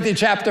 Timothy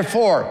chapter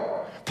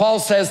 4, Paul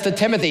says to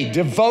Timothy,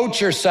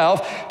 devote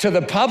yourself to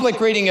the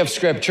public reading of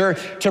Scripture,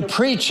 to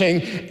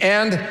preaching,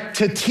 and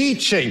to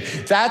teaching.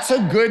 That's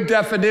a good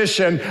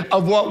definition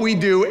of what we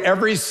do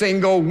every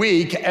single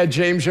week at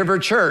James River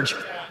Church.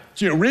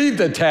 You read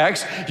the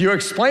text, you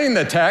explain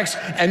the text,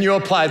 and you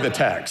apply the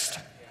text.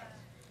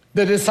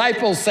 The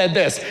disciples said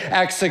this,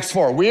 Acts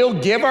 6:4, we'll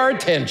give our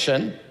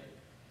attention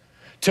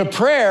to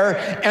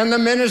prayer and the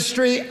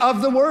ministry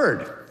of the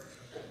Word.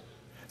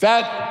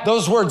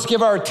 Those words,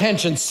 give our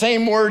attention,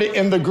 same word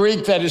in the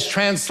Greek that is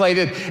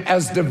translated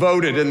as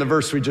devoted in the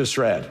verse we just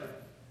read.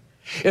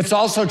 It's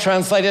also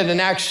translated in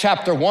Acts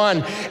chapter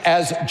 1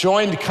 as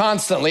joined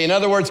constantly. In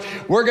other words,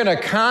 we're going to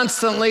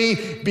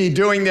constantly be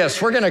doing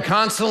this. We're going to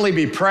constantly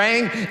be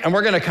praying, and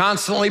we're going to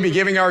constantly be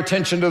giving our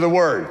attention to the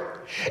word.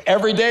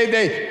 Every day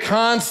they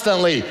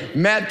constantly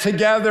met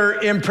together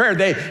in prayer.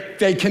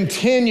 They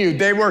continued.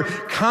 They were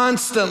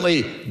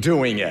constantly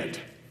doing it.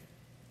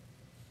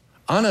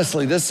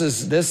 Honestly, this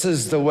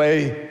is the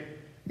way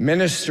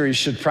ministry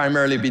should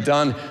primarily be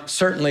done,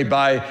 certainly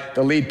by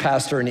the lead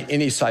pastor in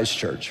any size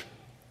church.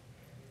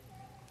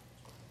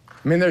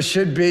 I mean, there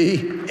should be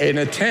an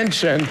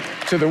attention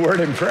to the word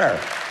and prayer.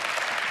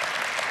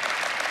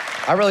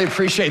 I really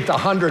appreciate the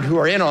 100 who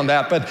are in on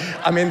that, but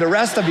I mean, the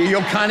rest of you,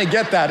 you'll kind of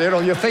get that.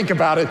 You'll think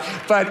about it.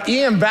 But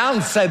Ian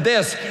Bounds said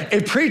this: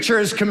 a preacher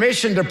is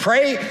commissioned to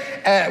pray,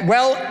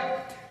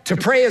 to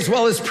pray as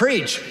well as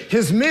preach.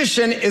 His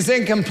mission is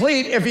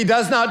incomplete if he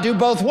does not do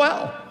both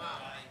well.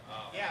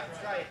 Yeah,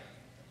 that's right.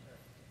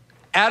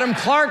 Adam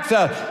Clarke,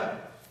 the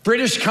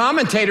British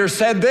commentator,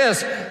 said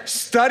this: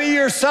 study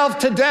yourself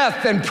to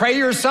death and pray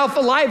yourself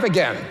alive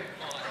again.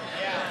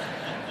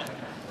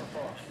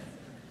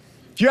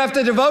 You have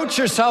to devote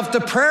yourself to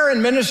prayer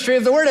and ministry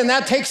of the word, and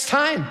that takes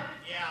time.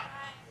 Yeah.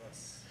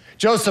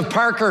 Joseph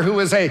Parker, who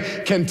was a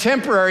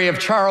contemporary of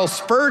Charles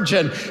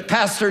Spurgeon,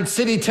 pastored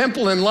City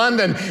Temple in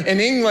London in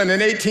England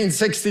in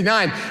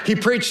 1869. He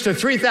preached to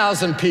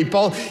 3,000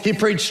 people. He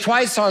preached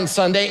twice on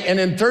Sunday, and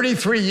in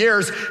 33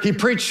 years, he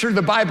preached through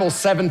the Bible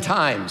 7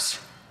 times.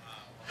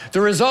 The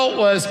result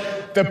was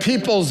the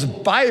People's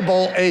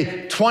Bible,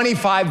 a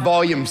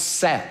 25-volume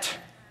set.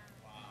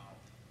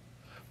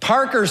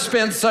 Parker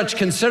spent such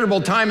considerable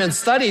time in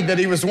study that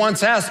he was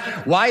once asked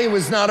why he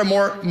was not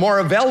more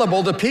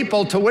available to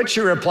people, to which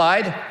he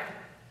replied,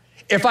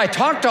 "If I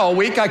talked all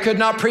week, I could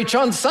not preach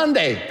on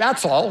Sunday,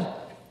 that's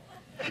all.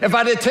 If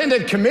I'd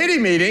attended committee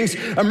meetings,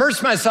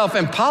 immersed myself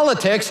in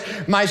politics,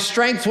 my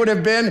strength would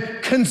have been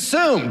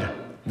consumed.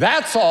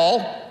 That's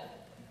all.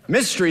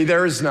 Mystery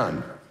there is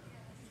none."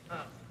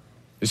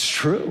 It's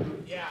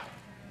true. Yeah.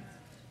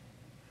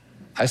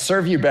 I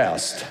serve you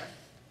best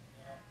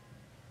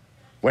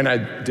when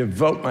I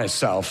devote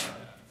myself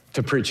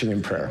to preaching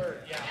and prayer.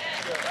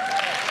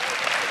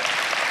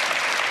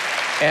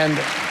 And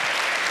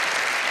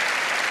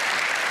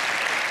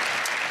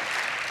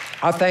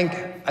I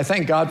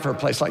thank God for a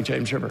place like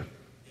James River,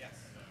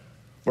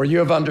 where you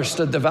have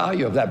understood the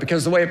value of that.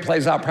 Because the way it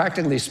plays out,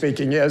 practically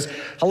speaking, is,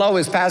 hello,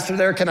 is pastor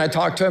there? Can I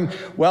talk to him?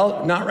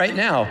 Well, not right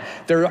now.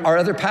 There are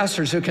other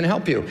pastors who can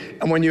help you.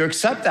 And when you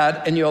accept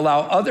that and you allow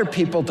other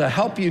people to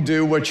help you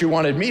do what you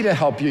wanted me to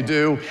help you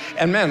do,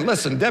 and man,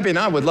 listen, Debbie and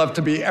I would love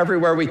to be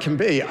everywhere we can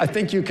be. I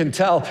think you can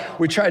tell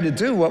we try to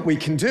do what we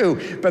can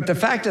do. But the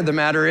fact of the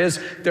matter is,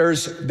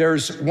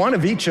 there's one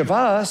of each of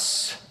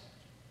us.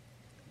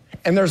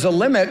 And there's a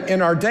limit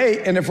in our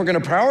day, and if we're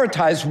going to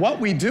prioritize what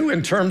we do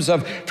in terms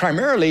of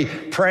primarily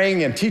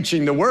praying and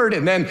teaching the word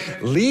and then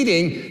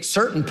leading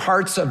certain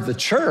parts of the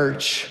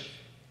church,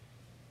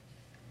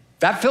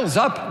 that fills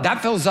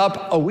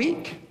up a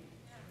week.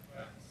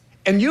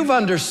 And you've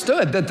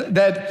understood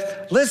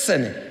that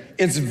listen,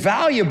 it's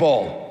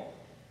valuable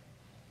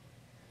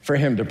for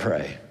him to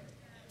pray,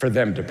 for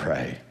them to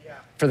pray,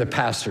 for the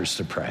pastors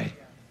to pray.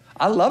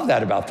 I love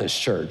that about this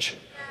church.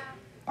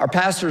 Our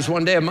pastors,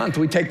 one day a month,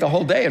 we take the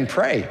whole day and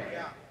pray.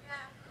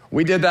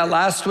 We did that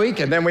last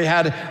week, and then we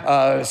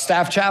had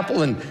staff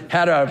chapel and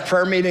had a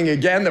prayer meeting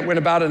again that went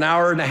about an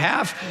hour and a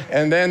half.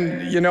 And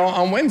then,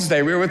 on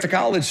Wednesday, we were with the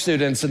college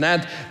students, and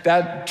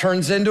that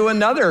turns into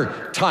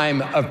another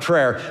time of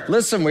prayer.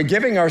 Listen, we're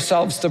giving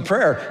ourselves to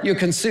prayer. You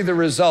can see the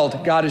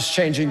result. God is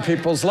changing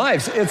people's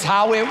lives. It's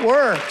how it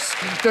works.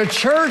 The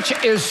church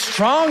is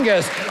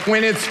strongest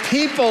when its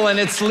people and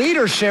its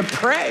leadership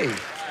pray.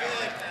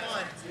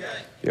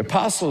 The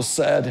apostles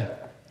said,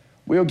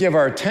 we'll give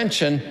our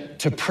attention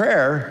to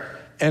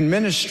prayer and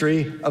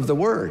ministry of the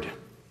word.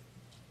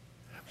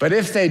 But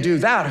if they do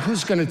that,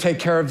 who's going to take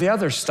care of the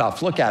other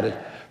stuff? Look at it.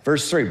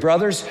 Verse 3,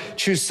 brothers,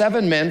 choose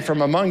 7 men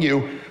from among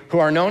you who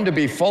are known to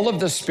be full of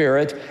the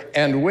Spirit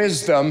and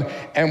wisdom,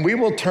 and we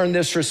will turn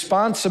this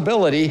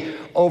responsibility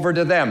over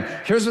to them.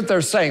 Here's what they're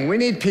saying. We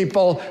need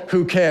people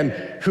who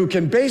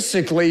can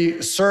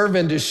basically serve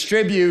and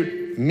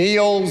distribute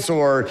meals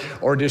or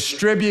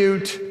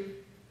distribute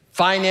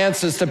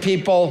finances to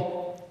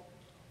people.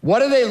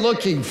 What are they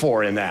looking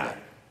for in that?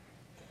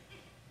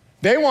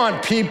 They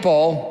want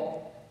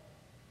people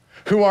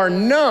who are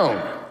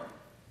known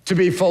to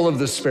be full of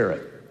the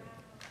Spirit.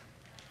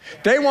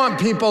 They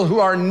want people who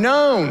are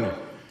known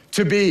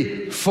to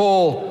be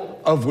full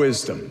of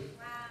wisdom.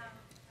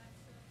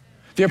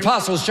 The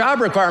apostles' job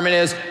requirement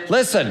is,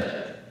 listen,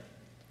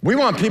 we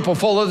want people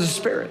full of the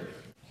Spirit.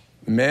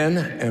 Men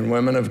and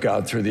women of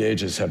God through the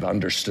ages have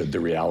understood the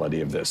reality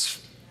of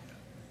this.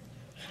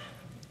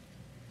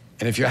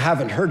 And if you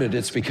haven't heard it,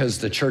 it's because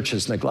the church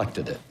has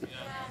neglected it.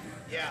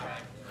 Yeah.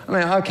 I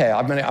mean, okay,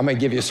 I'm gonna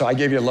give you, so I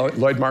gave you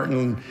Lloyd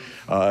Martin,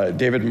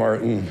 David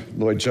Martin,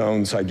 Lloyd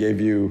Jones, I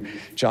gave you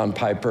John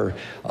Piper.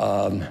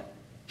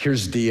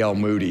 Here's D.L.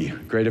 Moody,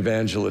 great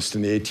evangelist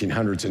in the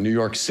 1800s in New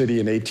York City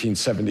in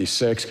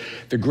 1876,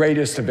 the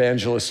greatest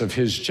evangelist of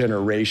his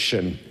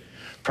generation.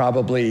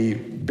 Probably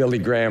Billy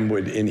Graham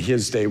in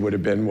his day would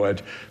have been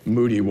what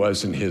Moody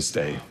was in his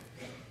day.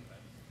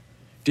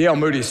 D.L.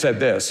 Moody said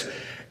this: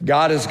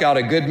 God has got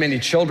a good many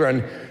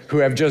children who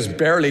have just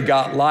barely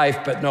got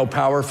life but no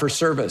power for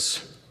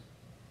service.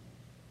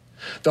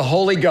 The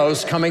Holy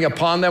Ghost coming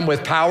upon them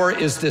with power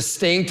is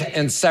distinct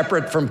and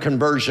separate from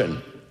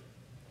conversion.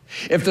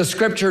 If the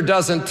scripture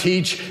doesn't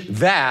teach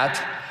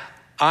that,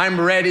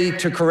 I'm ready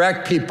to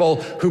correct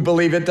people who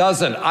believe it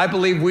doesn't. I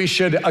believe we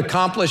should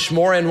accomplish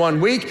more in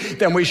 1 week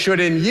than we should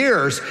in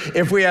years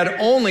if we had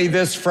only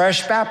this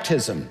fresh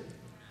baptism.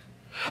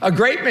 A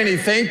great many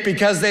think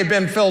because they've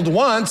been filled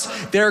once,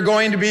 they're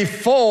going to be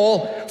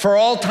full for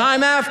all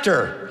time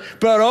after.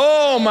 But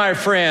oh, my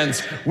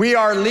friends, we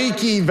are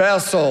leaky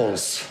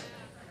vessels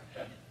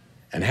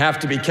and have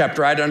to be kept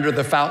right under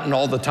the fountain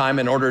all the time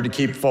in order to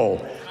keep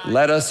full.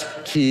 Let us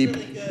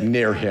keep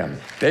near him.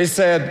 They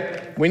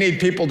said, we need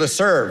people to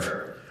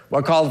serve.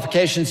 What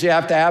qualifications do you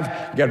have to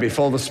have? You gotta be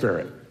full of the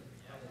Spirit.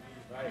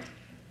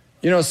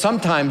 You know,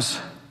 sometimes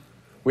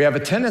we have a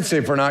tendency,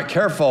 if we're not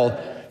careful,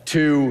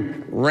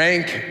 to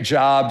rank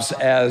jobs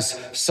as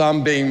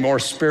some being more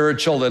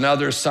spiritual than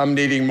others, some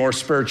needing more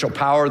spiritual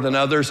power than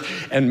others.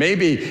 And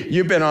maybe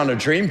you've been on a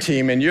dream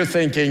team and you're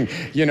thinking,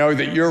 you know,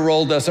 that your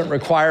role doesn't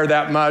require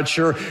that much,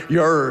 or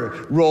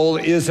your role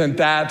isn't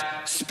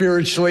that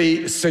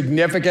spiritually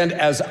significant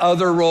as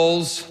other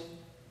roles.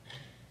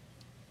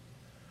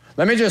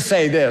 Let me just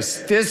say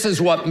this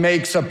is what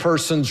makes a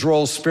person's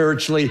role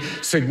spiritually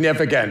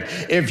significant.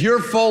 If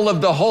you're full of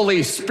the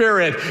Holy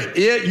Spirit,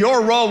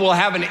 your role will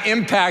have an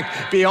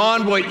impact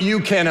beyond what you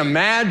can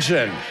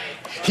imagine.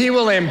 He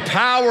will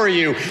empower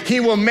you. He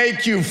will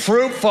make you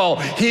fruitful.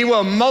 He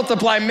will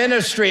multiply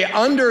ministry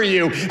under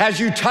you as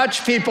you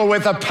touch people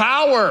with a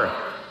power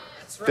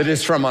that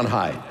is from on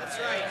high. That's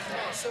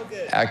right. So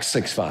good. Acts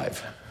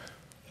 6:5.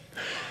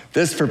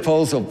 This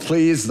proposal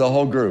pleased the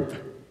whole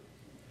group.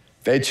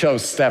 They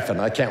chose Stephen.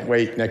 I can't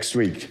wait next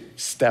week.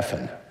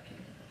 Stephen,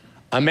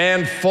 a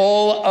man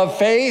full of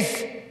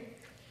faith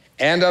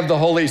and of the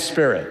Holy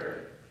Spirit.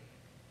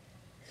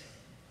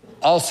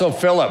 Also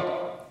Philip,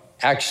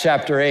 Acts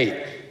chapter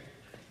 8.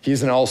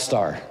 He's an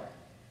all-star.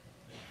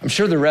 I'm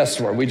sure the rest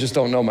were. We just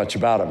don't know much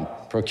about him.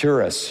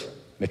 Prochorus,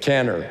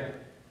 Nicanor,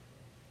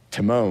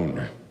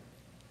 Timon,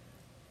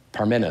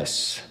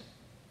 Parmenas,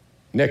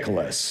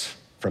 Nicholas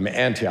from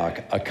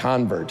Antioch, a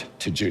convert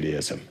to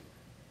Judaism.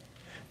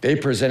 They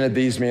presented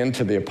these men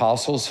to the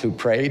apostles, who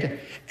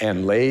prayed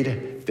and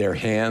laid their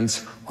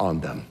hands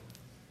on them.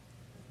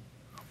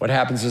 What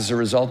happens as a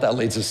result? That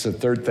leads us to the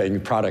third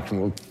thing, product, and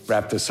we'll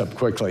wrap this up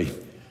quickly.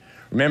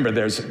 Remember,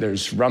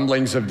 there's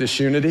rumblings of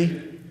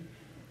disunity,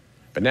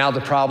 but now the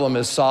problem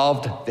is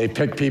solved. They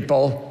pick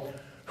people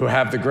who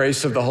have the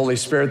grace of the Holy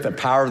Spirit, the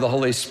power of the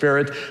Holy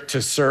Spirit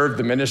to serve,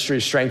 the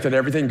ministry, strength, and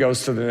everything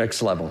goes to the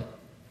next level.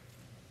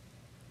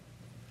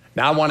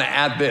 Now, I want to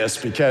add this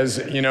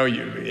because, you know,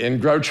 in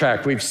Grow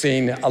Track, we've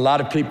seen a lot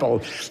of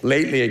people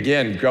lately,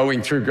 again,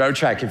 going through Grow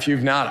Track. If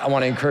you've not, I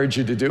want to encourage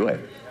you to do it.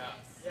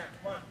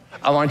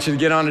 I want you to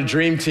get on a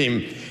dream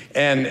team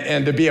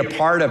and to be a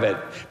part of it.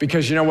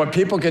 Because you know what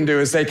people can do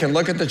is they can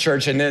look at the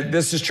church, and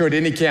this is true at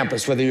any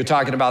campus, whether you're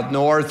talking about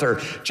North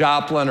or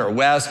Joplin or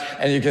West,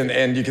 and you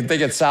can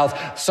think it's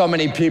South. So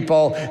many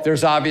people,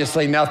 there's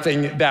obviously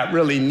nothing that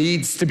really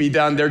needs to be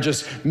done. They're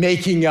just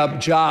making up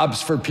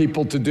jobs for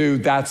people to do.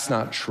 That's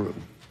not true.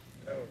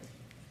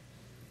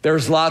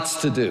 There's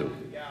lots to do.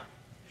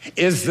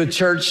 Is the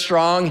church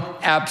strong?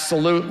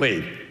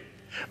 Absolutely.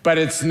 But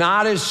it's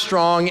not as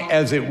strong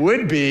as it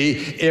would be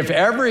if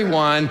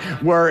everyone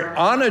were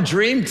on a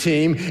dream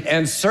team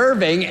and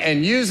serving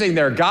and using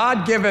their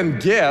God-given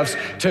gifts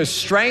to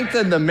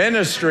strengthen the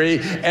ministry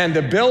and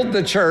to build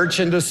the church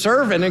and to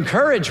serve and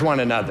encourage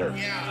one another.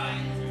 Yeah,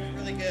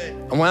 really good.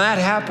 And when that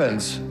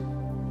happens,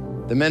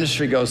 the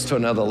ministry goes to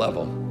another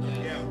level.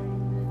 Yeah.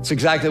 It's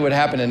exactly what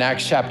happened in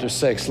Acts chapter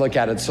 6. Look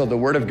at it. So the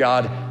word of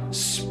God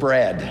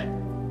spread. You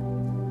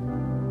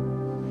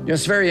know,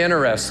 it's very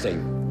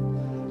interesting.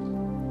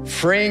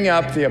 Freeing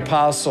up the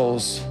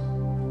apostles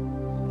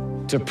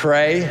to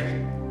pray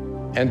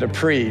and to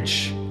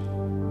preach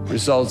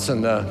results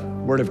in the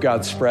word of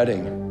God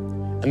spreading.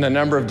 And the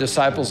number of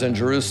disciples in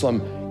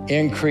Jerusalem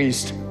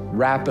increased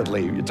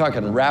rapidly. You're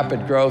talking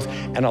rapid growth,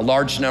 and a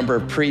large number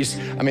of priests.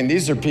 I mean,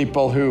 these are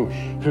people who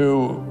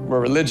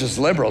were religious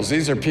liberals.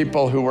 These are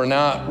people who were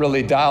not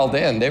really dialed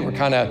in. They were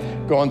kind of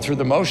going through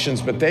the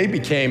motions, but they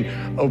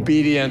became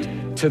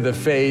obedient to the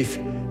faith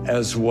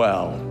as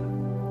well.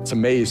 It's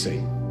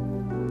amazing.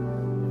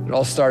 It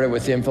all started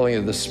with the infilling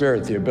of the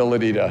Spirit, the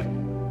ability to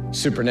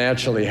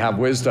supernaturally have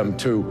wisdom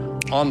to,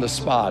 on the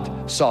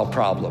spot, solve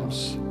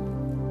problems.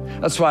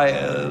 That's why,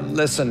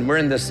 listen, we're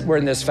in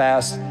this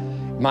fast.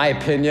 My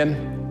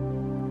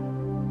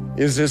opinion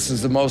is this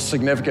is the most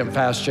significant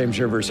fast James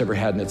River's ever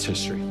had in its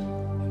history.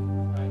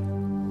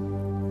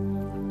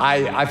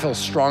 I feel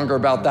stronger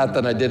about that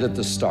than I did at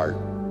the start.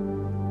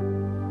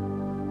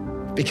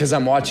 because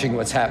I'm watching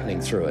what's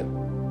happening through it.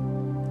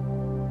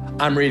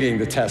 I'm reading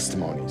the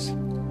testimonies.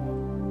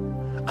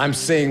 I'm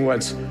seeing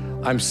what's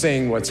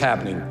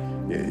happening.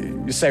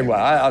 You say, well,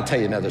 I'll tell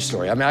you another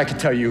story. I mean, I could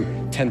tell you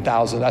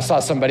 10,000. I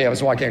saw somebody, I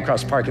was walking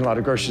across the parking lot of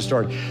a grocery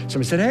store.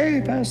 Somebody said,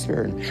 hey,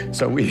 Pastor. And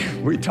so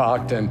we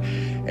talked and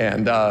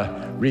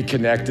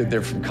reconnected.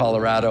 They're from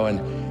Colorado.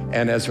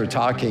 And as we're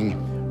talking,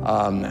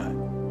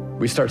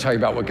 we started talking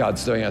about what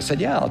God's doing. I said,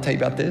 yeah, I'll tell you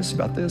about this,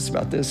 about this,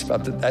 about this,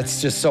 about that. That's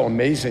just so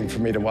amazing for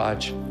me to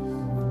watch.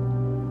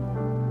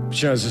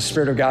 But as the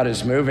Spirit of God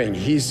is moving,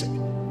 you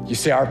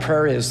see, our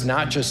prayer is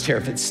not just here.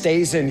 If it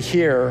stays in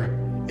here,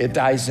 it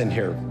dies in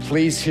here.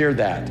 Please hear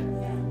that.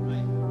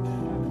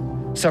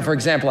 So for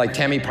example, like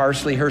Tammy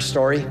Parsley, her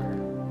story, you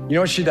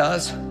know what she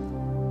does?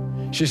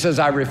 She says,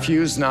 I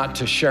refuse not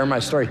to share my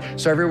story.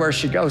 So everywhere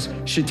she goes,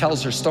 she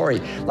tells her story.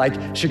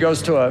 Like she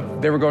goes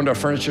they were going to a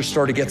furniture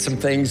store to get some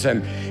things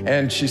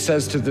and she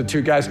says to the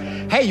two guys,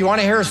 hey, you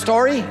wanna hear a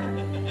story?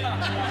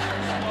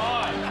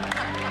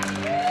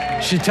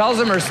 She tells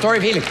them her story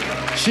of healing.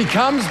 She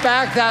comes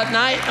back that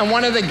night and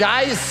one of the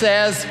guys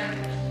says,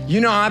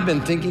 I've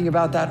been thinking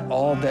about that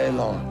all day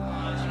long.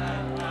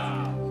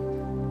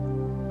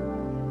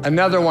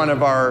 Another one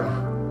of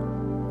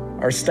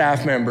our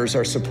staff members,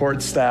 our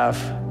support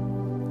staff,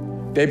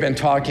 they've been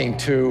talking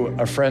to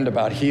a friend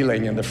about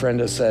healing, and the friend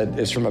has said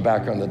is from a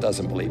background that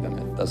doesn't believe in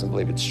it, doesn't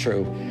believe it's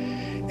true.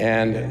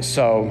 And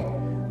so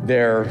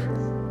they're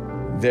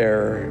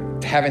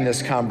having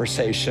this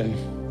conversation.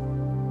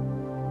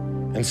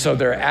 And so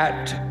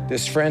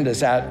this friend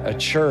is at a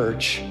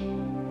church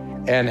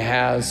and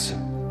has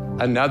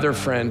another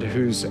friend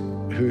whose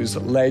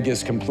leg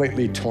is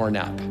completely torn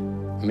up.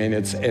 I mean,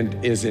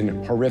 is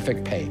in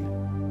horrific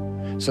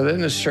pain. So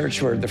then this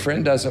church where the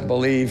friend doesn't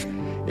believe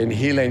in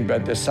healing,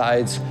 but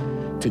decides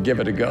to give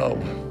it a go.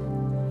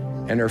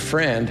 And her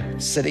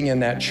friend sitting in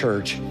that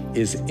church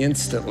is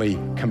instantly,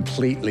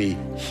 completely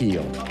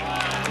healed.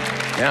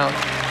 Now,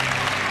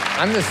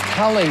 I'm just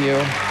telling you,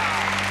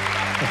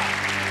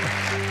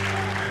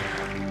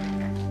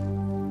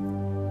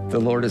 the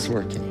Lord is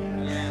working.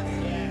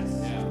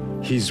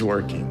 He's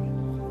working.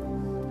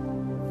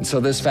 And so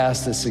this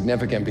fast is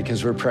significant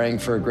because we're praying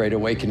for a great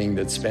awakening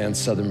that spans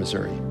southern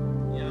Missouri.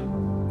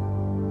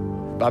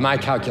 By my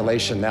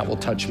calculation, that will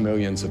touch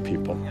millions of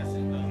people.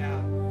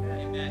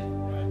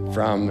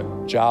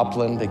 From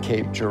Joplin to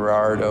Cape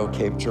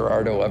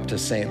Girardeau up to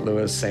St.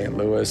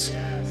 Louis,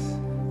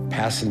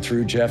 passing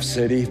through Jeff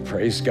City.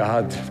 Praise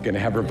God, gonna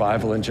have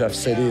revival in Jeff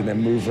City and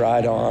then move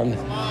right on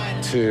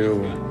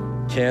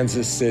to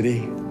Kansas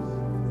City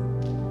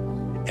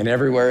and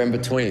everywhere in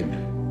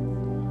between.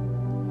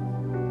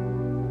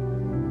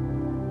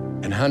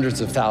 And hundreds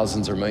of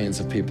thousands or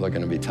millions of people are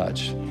gonna be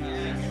touched.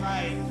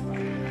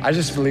 I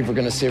just believe we're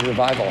gonna see a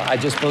revival. I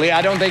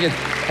don't think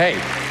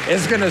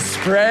it's gonna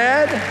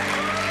spread.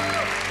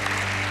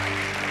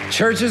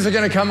 Churches are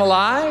gonna come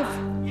alive.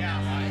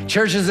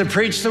 Churches that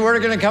preach the word are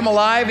gonna come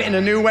alive in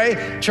a new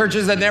way.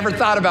 Churches that never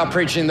thought about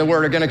preaching the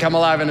word are gonna come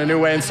alive in a new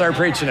way and start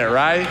preaching it,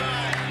 right?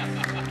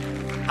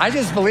 I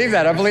just believe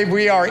that. I believe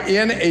we are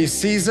in a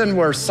season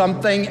where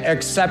something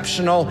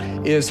exceptional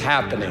is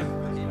happening.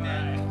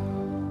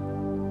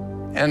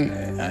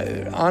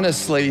 And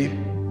honestly,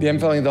 the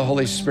infilling of the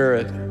Holy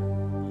Spirit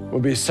will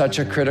be such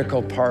a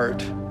critical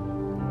part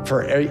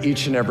for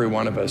each and every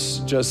one of us,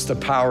 just the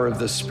power of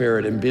the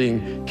Spirit and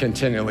being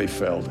continually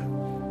filled.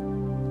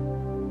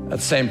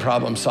 That same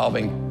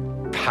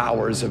problem-solving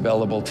power is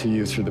available to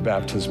you through the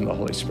baptism of the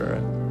Holy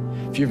Spirit.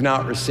 If you've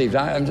not received,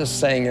 I'm just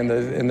saying in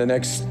the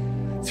next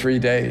 3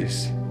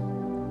 days,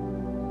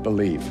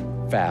 believe,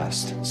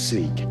 fast,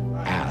 seek,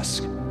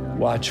 ask,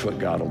 watch what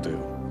God will do.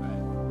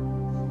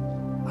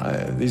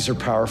 These are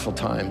powerful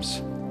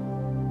times.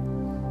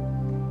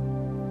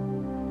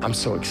 I'm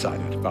so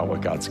excited about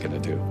what God's gonna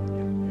do.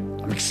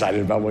 I'm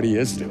excited about what he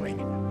is doing.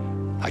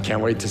 I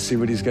can't wait to see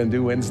what he's gonna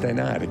do Wednesday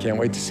night. I can't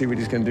wait to see what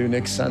he's gonna do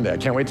next Sunday. I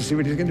can't wait to see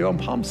what he's gonna do on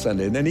Palm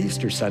Sunday and then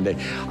Easter Sunday.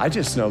 I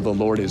just know the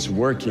Lord is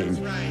working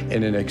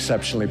in an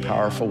exceptionally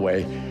powerful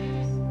way.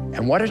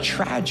 And what a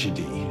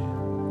tragedy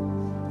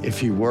if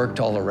he worked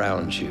all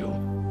around you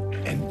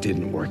and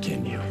didn't work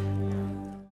in you.